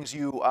there are things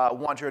you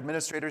want your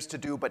administrators to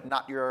do but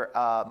not your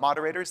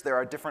moderators, there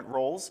are different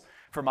roles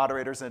for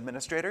moderators and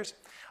administrators.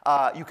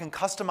 You can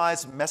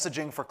customize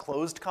messaging for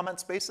closed comment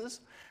spaces.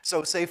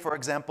 So say, for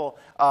example,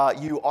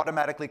 you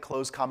automatically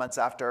close comments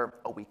after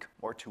a week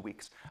or 2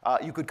 weeks.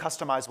 You could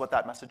customize what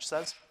that message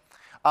says.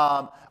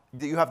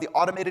 You have the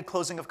automated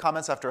closing of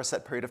comments after a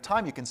set period of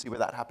time. You can see where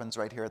that happens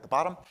right here at the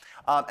bottom.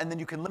 And then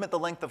you can limit the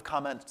length of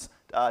comments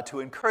to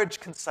encourage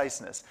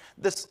conciseness.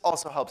 This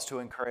also helps to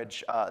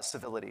encourage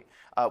civility.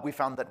 We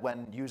found that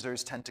when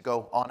users tend to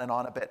go on and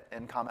on a bit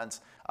in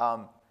comments,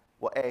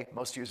 well, A,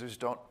 most users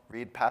don't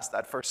read past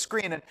that first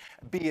screen, and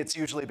B, it's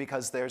usually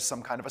because there's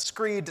some kind of a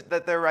screed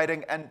that they're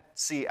writing, and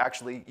C,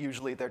 actually,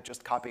 usually they're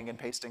just copying and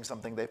pasting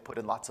something they've put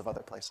in lots of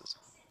other places.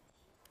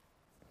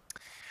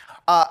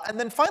 And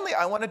then finally,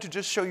 I wanted to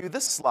just show you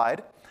this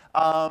slide,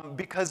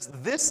 because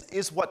this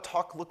is what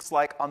Talk looks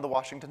like on the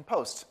Washington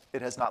Post.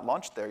 It has not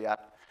launched there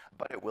yet,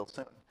 but it will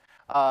soon.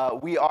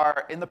 We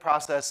are in the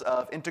process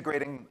of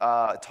integrating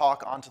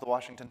Talk onto the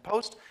Washington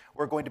Post.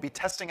 We're going to be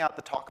testing out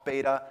the Talk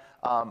beta,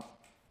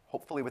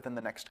 hopefully within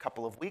the next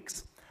couple of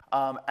weeks.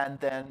 And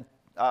then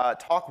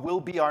Talk will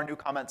be our new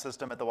comment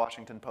system at the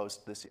Washington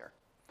Post this year.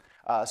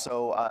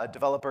 So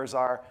developers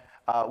are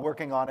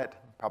working on it,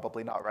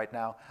 probably not right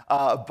now,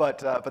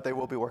 but they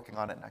will be working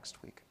on it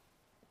next week.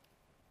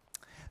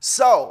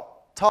 So,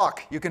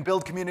 Talk, you can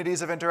build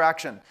communities of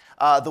interaction.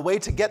 The way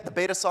to get the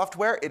beta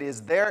software, it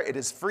is there, it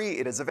is free,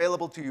 it is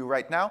available to you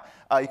right now.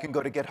 You can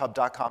go to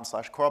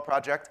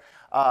github.com/coralproject.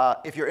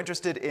 If you're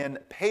interested in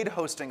paid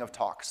hosting of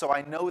Talk, so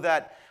I know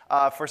that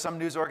for some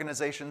news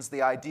organizations,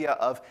 the idea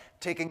of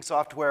taking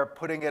software,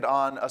 putting it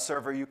on a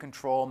server you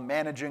control,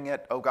 managing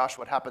it, oh gosh,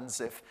 what happens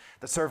if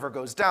the server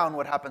goes down?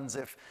 What happens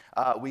if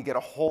we get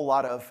a whole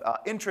lot of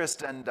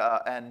interest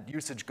and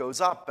usage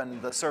goes up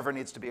and the server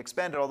needs to be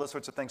expanded, all those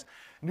sorts of things.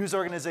 News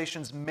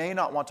organizations may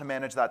not want to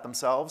manage that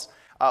themselves.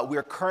 We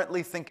are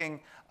currently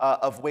thinking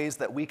of ways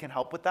that we can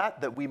help with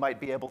that we might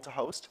be able to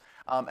host.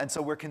 And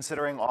so we're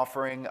considering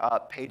offering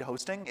paid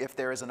hosting if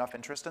there is enough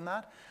interest in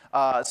that.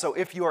 So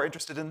if you are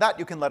interested in that,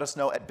 you can let us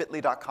know at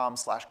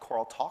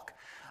bit.ly/coraltalk.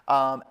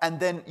 And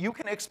then you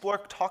can explore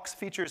Talk's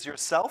features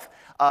yourself.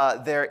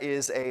 There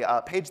is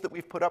a page that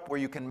we've put up where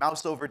you can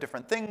mouse over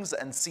different things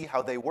and see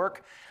how they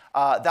work.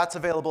 That's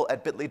available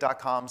at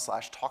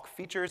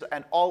bit.ly/talkfeatures.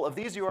 And all of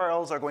these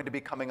URLs are going to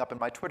be coming up in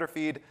my Twitter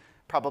feed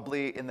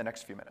probably in the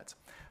next few minutes.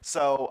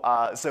 So,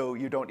 so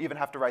you don't even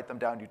have to write them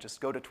down. You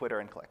just go to Twitter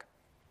and click.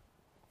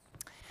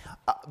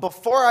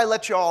 Before I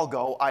let you all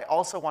go, I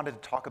also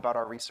wanted to talk about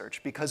our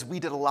research because we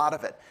did a lot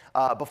of it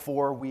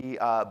before we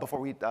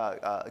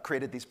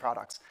created these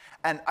products,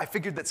 and I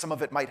figured that some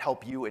of it might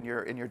help you in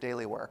your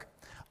daily work.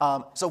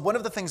 So one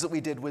of the things that we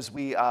did was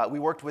we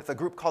worked with a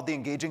group called the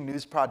Engaging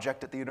News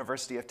Project at the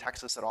University of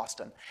Texas at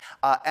Austin,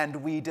 and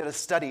we did a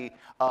study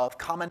of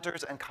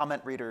commenters and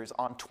comment readers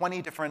on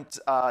 20 different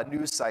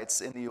news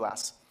sites in the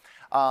U.S.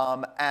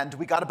 And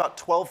we got about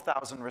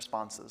 12,000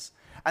 responses.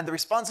 And the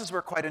responses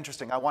were quite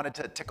interesting. I wanted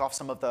to tick off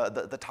some of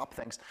the top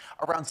things.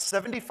 Around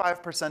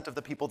 75% of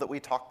the people that we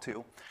talked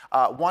to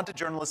wanted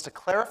journalists to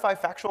clarify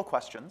factual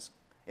questions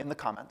in the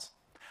comments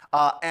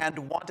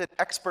and wanted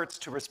experts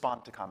to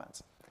respond to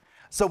comments.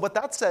 So what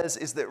that says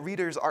is that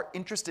readers are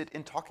interested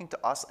in talking to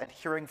us and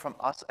hearing from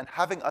us and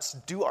having us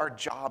do our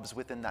jobs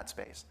within that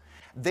space.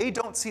 They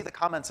don't see the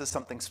comments as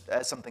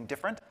something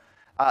different.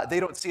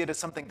 They don't see it as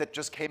something that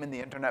just came in the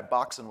internet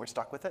box and we're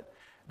stuck with it.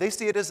 They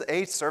see it as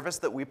a service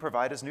that we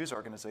provide as news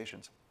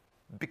organizations,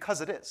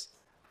 because it is.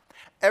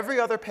 Every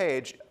other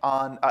page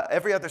on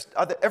every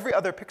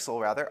other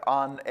pixel rather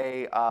on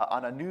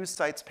a news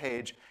site's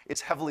page is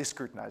heavily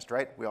scrutinized,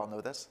 right? We all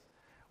know this.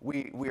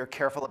 We are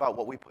careful about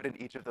what we put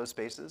in each of those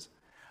spaces.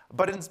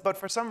 But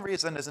for some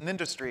reason, as an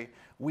industry,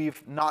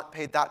 we've not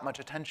paid that much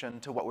attention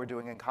to what we're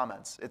doing in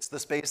comments. It's the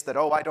space that,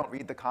 oh, I don't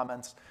read the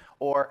comments,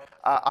 or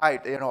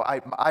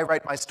I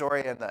write my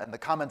story and the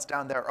comments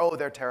down there, oh,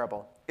 they're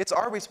terrible. It's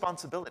our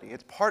responsibility.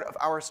 It's part of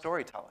our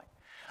storytelling.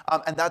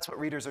 And that's what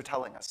readers are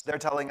telling us. They're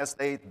telling us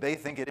they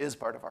think it is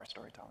part of our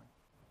storytelling.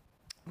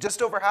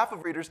 Just over half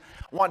of readers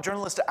want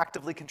journalists to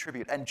actively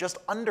contribute, and just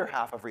under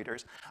half of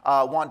readers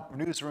want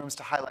newsrooms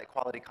to highlight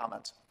quality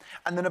comments.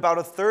 And then about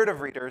a third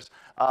of readers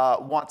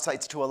want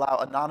sites to allow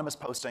anonymous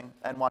posting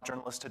and want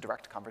journalists to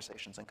direct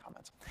conversations and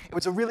comments. It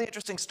was a really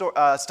interesting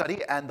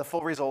study, and the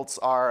full results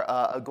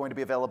are going to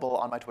be available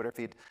on my Twitter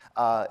feed.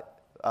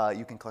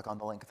 You can click on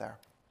the link there.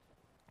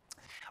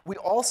 We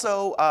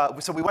also,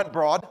 so we went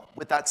broad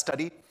with that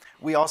study.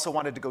 We also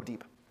wanted to go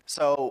deep.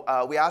 So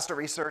we asked a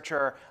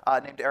researcher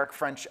named Eric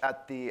French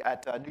at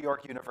New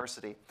York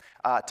University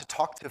to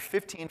talk to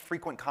 15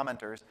 frequent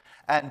commenters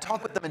and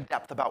talk with them in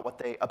depth about what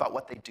they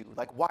do,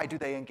 like why do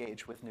they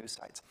engage with news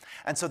sites.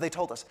 And so they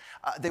told us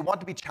they want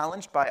to be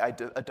challenged by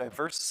a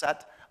diverse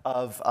set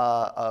of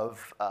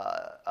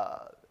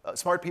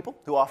smart people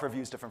who offer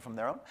views different from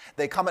their own.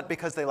 They comment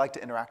because they like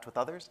to interact with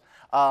others.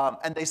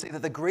 And they say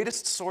that the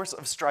greatest source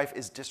of strife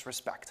is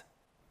disrespect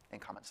in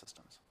comment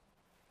systems.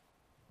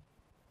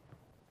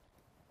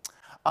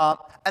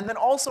 And then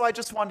also I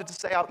just wanted to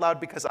say out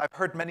loud, because I've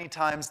heard many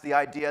times the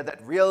idea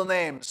that real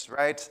names,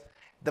 right?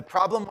 The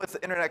problem with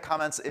internet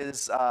comments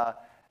is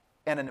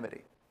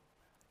anonymity.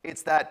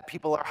 It's that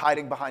people are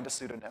hiding behind a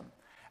pseudonym.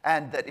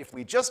 And that if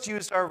we just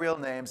used our real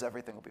names,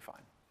 everything will be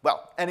fine.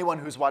 Well, anyone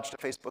who's watched a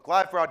Facebook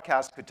Live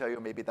broadcast could tell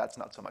you maybe that's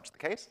not so much the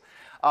case.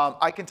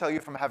 I can tell you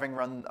from having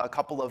run a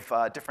couple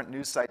of different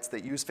news sites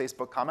that use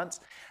Facebook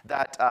comments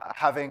that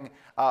having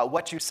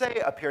what you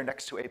say appear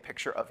next to a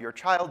picture of your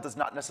child does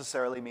not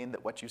necessarily mean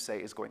that what you say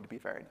is going to be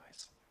very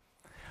nice.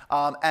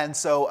 And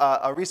so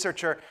a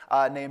researcher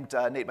named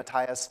Nate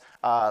Matthias,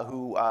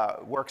 who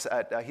works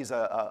at, he's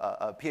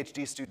a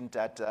PhD student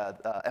at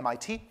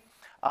MIT,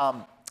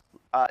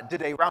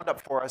 did a roundup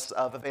for us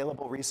of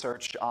available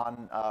research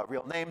on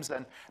real names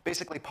and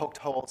basically poked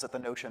holes at the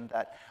notion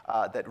that,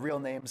 that real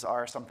names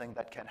are something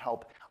that can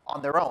help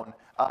on their own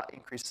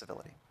increase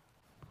civility.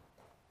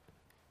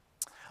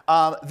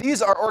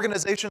 These are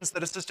organizations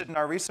that assisted in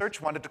our research.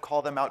 Wanted to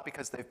call them out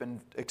because they've been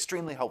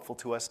extremely helpful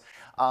to us.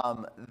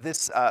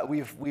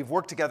 We've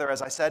worked together,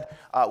 as I said,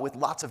 with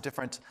lots of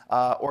different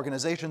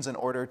organizations in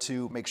order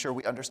to make sure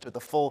we understood the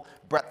full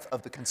breadth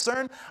of the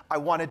concern. I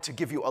wanted to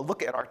give you a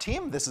look at our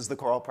team. This is the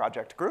Coral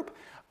Project group.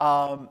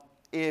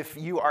 If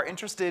you are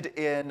interested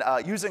in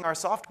using our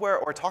software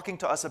or talking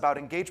to us about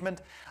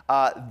engagement,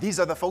 these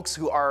are the folks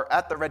who are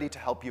at the ready to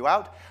help you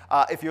out.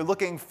 If you're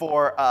looking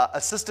for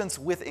assistance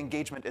with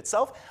engagement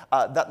itself,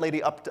 that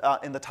lady up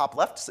in the top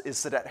left is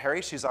Sadet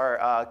Harry. She's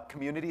our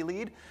community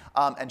lead,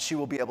 and she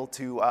will be able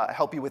to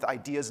help you with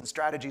ideas and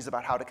strategies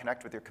about how to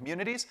connect with your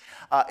communities.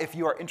 If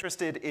you are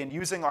interested in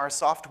using our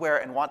software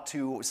and want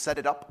to set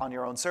it up on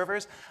your own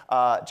servers,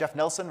 Jeff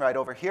Nelson, right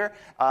over here,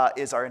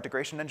 is our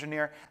integration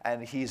engineer,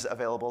 and he's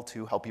available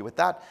to help you with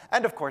that.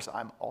 And of course,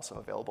 I'm also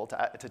available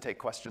to take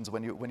questions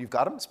when you've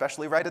got them,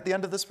 especially right at the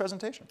end of this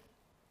presentation.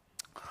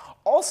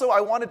 Also,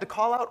 I wanted to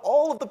call out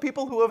all of the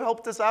people who have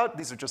helped us out.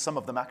 These are just some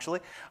of them,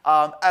 actually.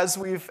 As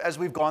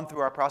we've gone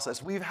through our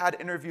process, we've had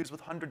interviews with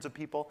hundreds of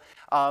people.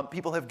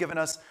 People have given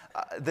us,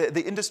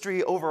 the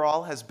industry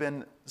overall has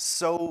been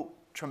so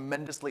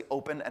tremendously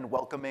open and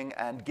welcoming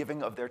and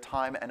giving of their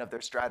time and of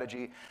their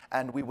strategy,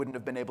 and we wouldn't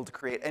have been able to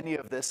create any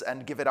of this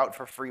and give it out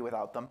for free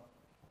without them.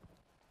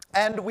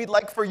 And we'd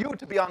like for you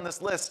to be on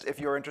this list if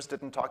you're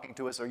interested in talking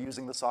to us or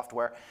using the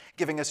software,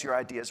 giving us your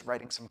ideas,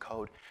 writing some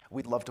code.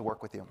 We'd love to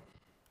work with you.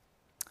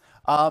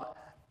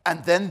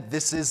 And then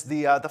this is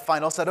the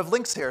final set of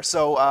links here.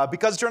 So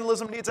because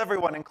journalism needs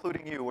everyone,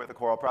 including you, we're the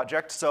Coral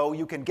Project. So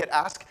you can get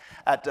Ask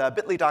at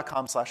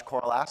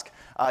bit.ly.com/coralask.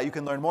 You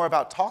can learn more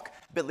about Talk,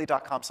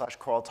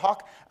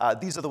 bit.ly.com/coraltalk.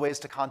 These are the ways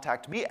to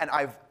contact me. And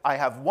I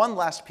have one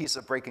last piece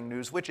of breaking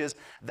news, which is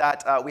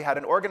that we had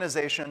an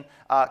organization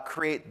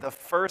create the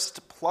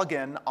first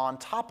plugin on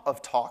top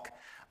of Talk.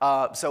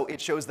 So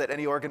it shows that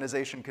any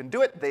organization can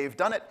do it. They've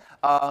done it.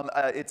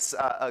 It's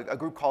a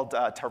group called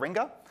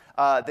Taringa.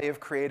 They have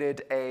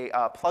created a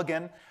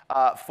plugin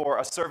for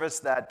a service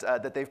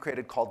that they've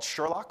created called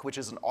Sherlock, which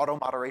is an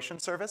auto-moderation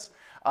service.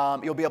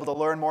 You'll be able to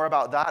learn more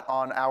about that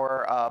on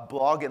our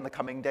blog in the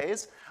coming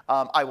days.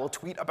 I will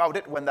tweet about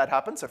it when that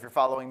happens, so if you're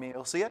following me,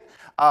 you'll see it.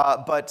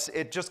 But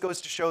it just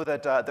goes to show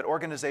that, that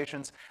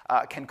organizations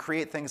can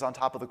create things on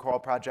top of the Coral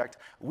Project.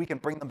 We can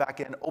bring them back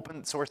in,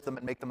 open source them,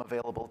 and make them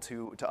available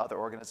to other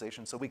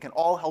organizations. So we can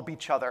all help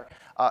each other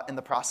in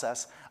the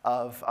process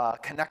of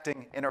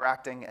connecting,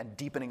 interacting, and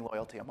deepening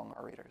loyalty among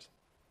our readers.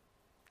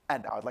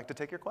 And now I'd like to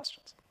take your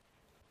questions.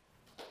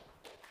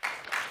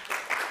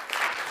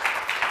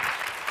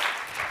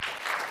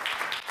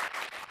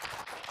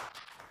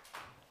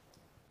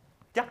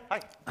 Yeah, hi.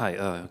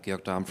 Hi,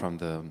 Georg Dahm from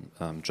the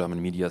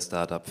German media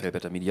startup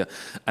Fairbetter Media.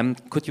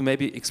 Could you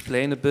maybe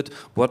explain a bit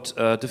what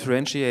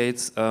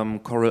differentiates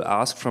Coral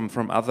Ask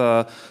from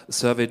other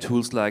survey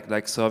tools like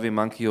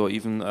SurveyMonkey or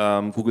even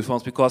Google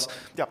Forms? Because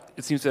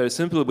it seems very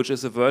simple, which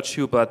is a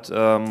virtue, but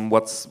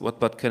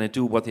what can it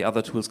do what the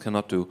other tools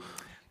cannot do?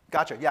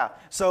 Gotcha, yeah.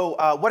 So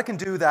what it can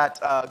do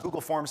that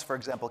Google Forms, for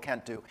example,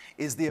 can't do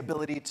is the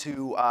ability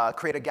to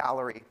create a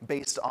gallery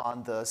based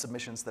on the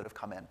submissions that have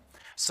come in.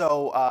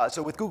 So,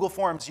 so with Google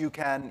Forms, you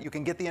can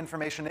get the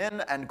information in,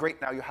 and great,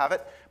 now you have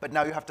it, but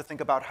now you have to think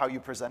about how you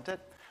present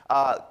it.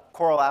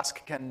 Coral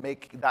Ask can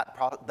make that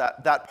part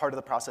of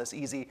the process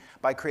easy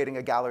by creating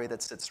a gallery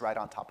that sits right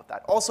on top of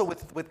that. Also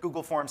with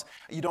Google Forms,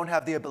 you don't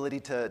have the ability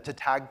to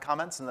tag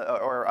comments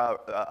or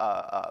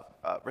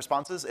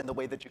responses in the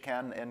way that you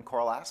can in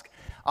Coral Ask.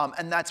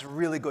 And that's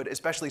really good,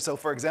 especially so,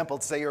 for example,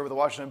 say you're with the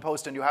Washington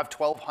Post and you have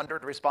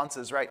 1,200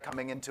 responses, right,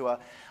 coming into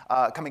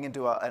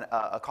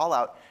a call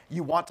out.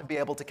 You want to be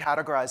able to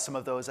categorize some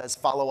of those as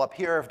follow up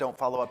here, don't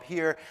follow up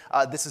here.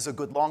 This is a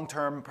good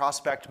long-term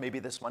prospect, maybe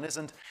this one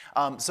isn't.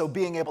 So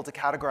being able to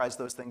categorize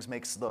those things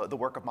makes the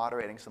work of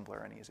moderating simpler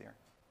and easier.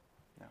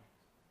 Yeah.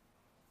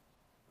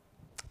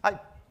 Hi.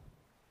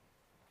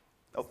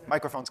 Oh,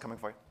 microphone's coming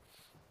for you.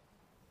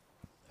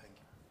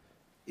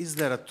 Is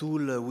there a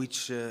tool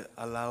which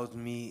allowed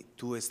me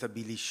to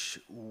establish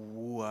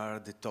who are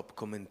the top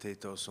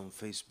commentators on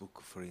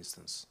Facebook, for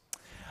instance?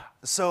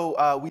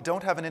 So we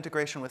don't have an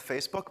integration with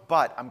Facebook,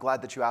 but I'm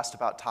glad that you asked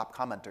about top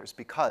commenters,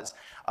 because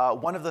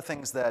one of the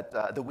things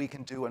that we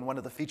can do, and one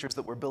of the features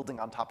that we're building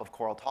on top of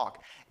Coral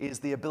Talk, is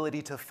the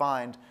ability to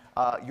find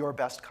your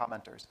best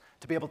commenters,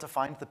 to be able to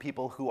find the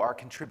people who are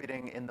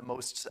contributing in the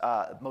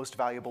most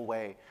valuable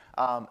way.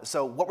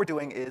 So what we're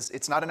doing is,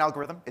 it's not an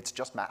algorithm, it's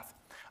just math.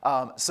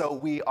 So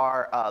we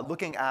are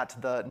looking at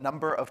the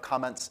number of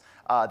comments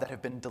that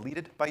have been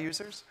deleted by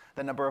users,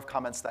 the number of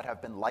comments that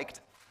have been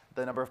liked,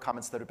 the number of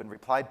comments that have been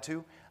replied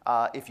to.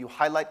 If you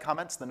highlight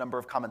comments, the number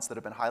of comments that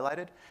have been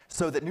highlighted,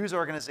 so that news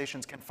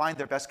organizations can find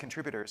their best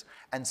contributors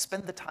and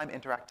spend the time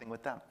interacting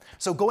with them.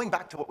 So going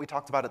back to what we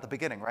talked about at the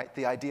beginning, right,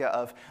 the idea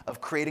of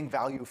creating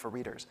value for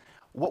readers.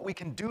 What we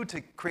can do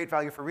to create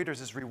value for readers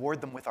is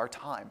reward them with our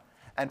time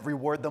and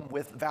reward them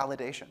with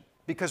validation.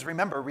 Because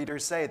remember,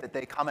 readers say that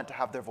they comment to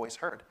have their voice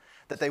heard,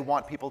 that they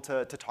want people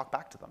to talk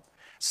back to them.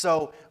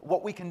 So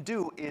what we can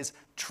do is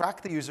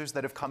track the users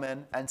that have come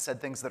in and said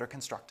things that are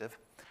constructive,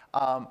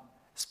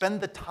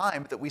 spend the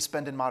time that we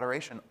spend in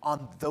moderation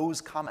on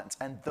those comments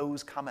and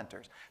those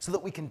commenters so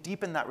that we can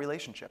deepen that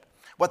relationship.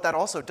 What that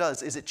also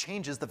does is it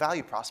changes the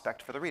value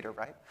prospect for the reader,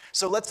 right?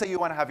 So let's say you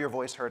want to have your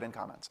voice heard in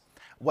comments.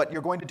 What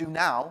you're going to do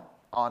now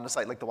on a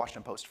site like the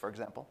Washington Post, for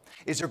example,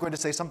 is you're going to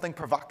say something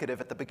provocative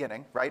at the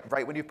beginning,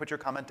 right when you put your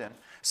comment in.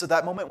 So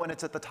that moment when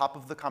it's at the top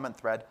of the comment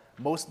thread,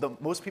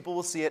 most people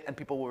will see it and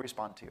people will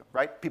respond to you,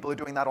 right? People are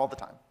doing that all the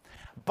time.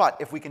 But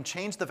if we can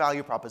change the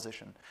value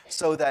proposition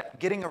so that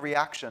getting a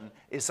reaction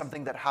is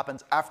something that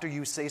happens after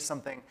you say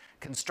something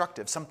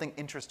constructive, something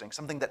interesting,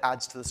 something that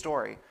adds to the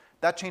story,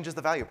 that changes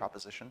the value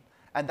proposition,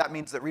 and that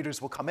means that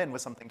readers will come in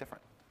with something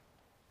different.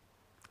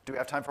 Do we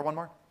have time for one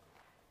more?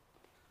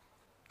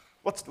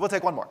 We'll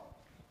take one more.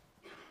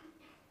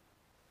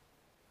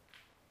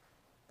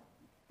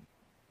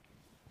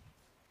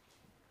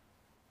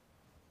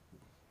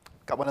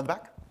 Got one in the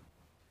back?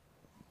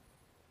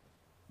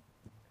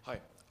 Hi.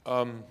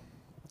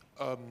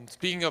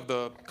 Speaking of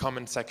the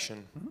comment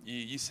section,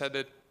 you said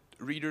that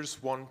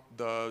readers want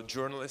the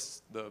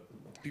journalists, the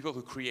people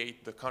who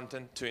create the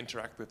content, to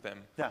interact with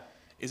them. Yeah.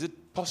 Is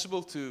it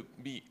possible to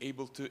be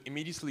able to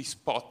immediately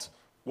spot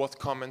what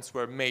comments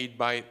were made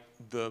by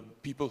the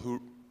people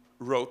who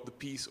wrote the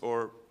piece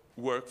or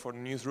work for the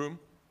newsroom?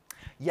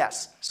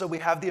 Yes. So we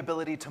have the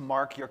ability to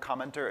mark your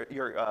commenter,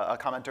 a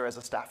commenter as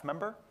a staff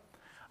member.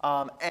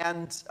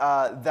 And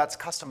that's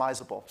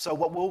customizable. So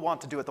what we'll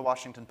want to do at the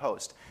Washington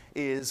Post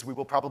is we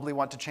will probably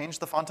want to change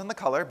the font and the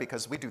color,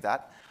 because we do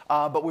that.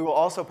 But we will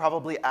also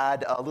probably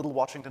add a little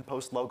Washington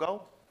Post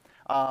logo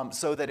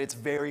so that it's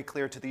very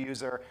clear to the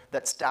user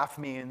that staff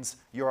means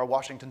you're a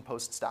Washington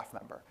Post staff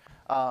member.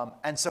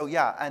 And so,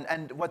 yeah,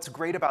 and what's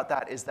great about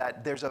that is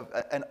that there's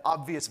an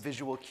obvious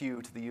visual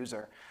cue to the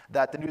user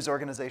that the news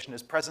organization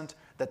is present,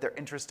 that they're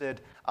interested,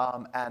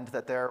 and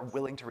that they're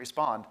willing to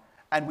respond.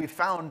 And we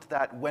found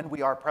that when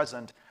we are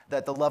present,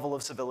 that the level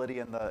of civility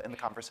in the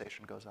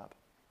conversation goes up.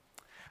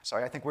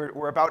 Sorry, I think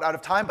we're about out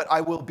of time, but I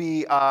will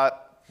be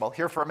well,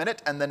 here for a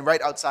minute and then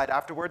right outside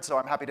afterwards, so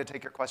I'm happy to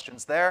take your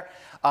questions there.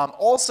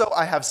 Also,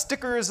 I have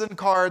stickers and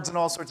cards and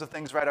all sorts of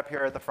things right up here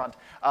at the front,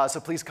 so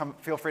please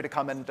feel free to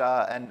come and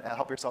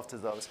help yourself to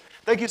those.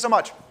 Thank you so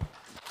much.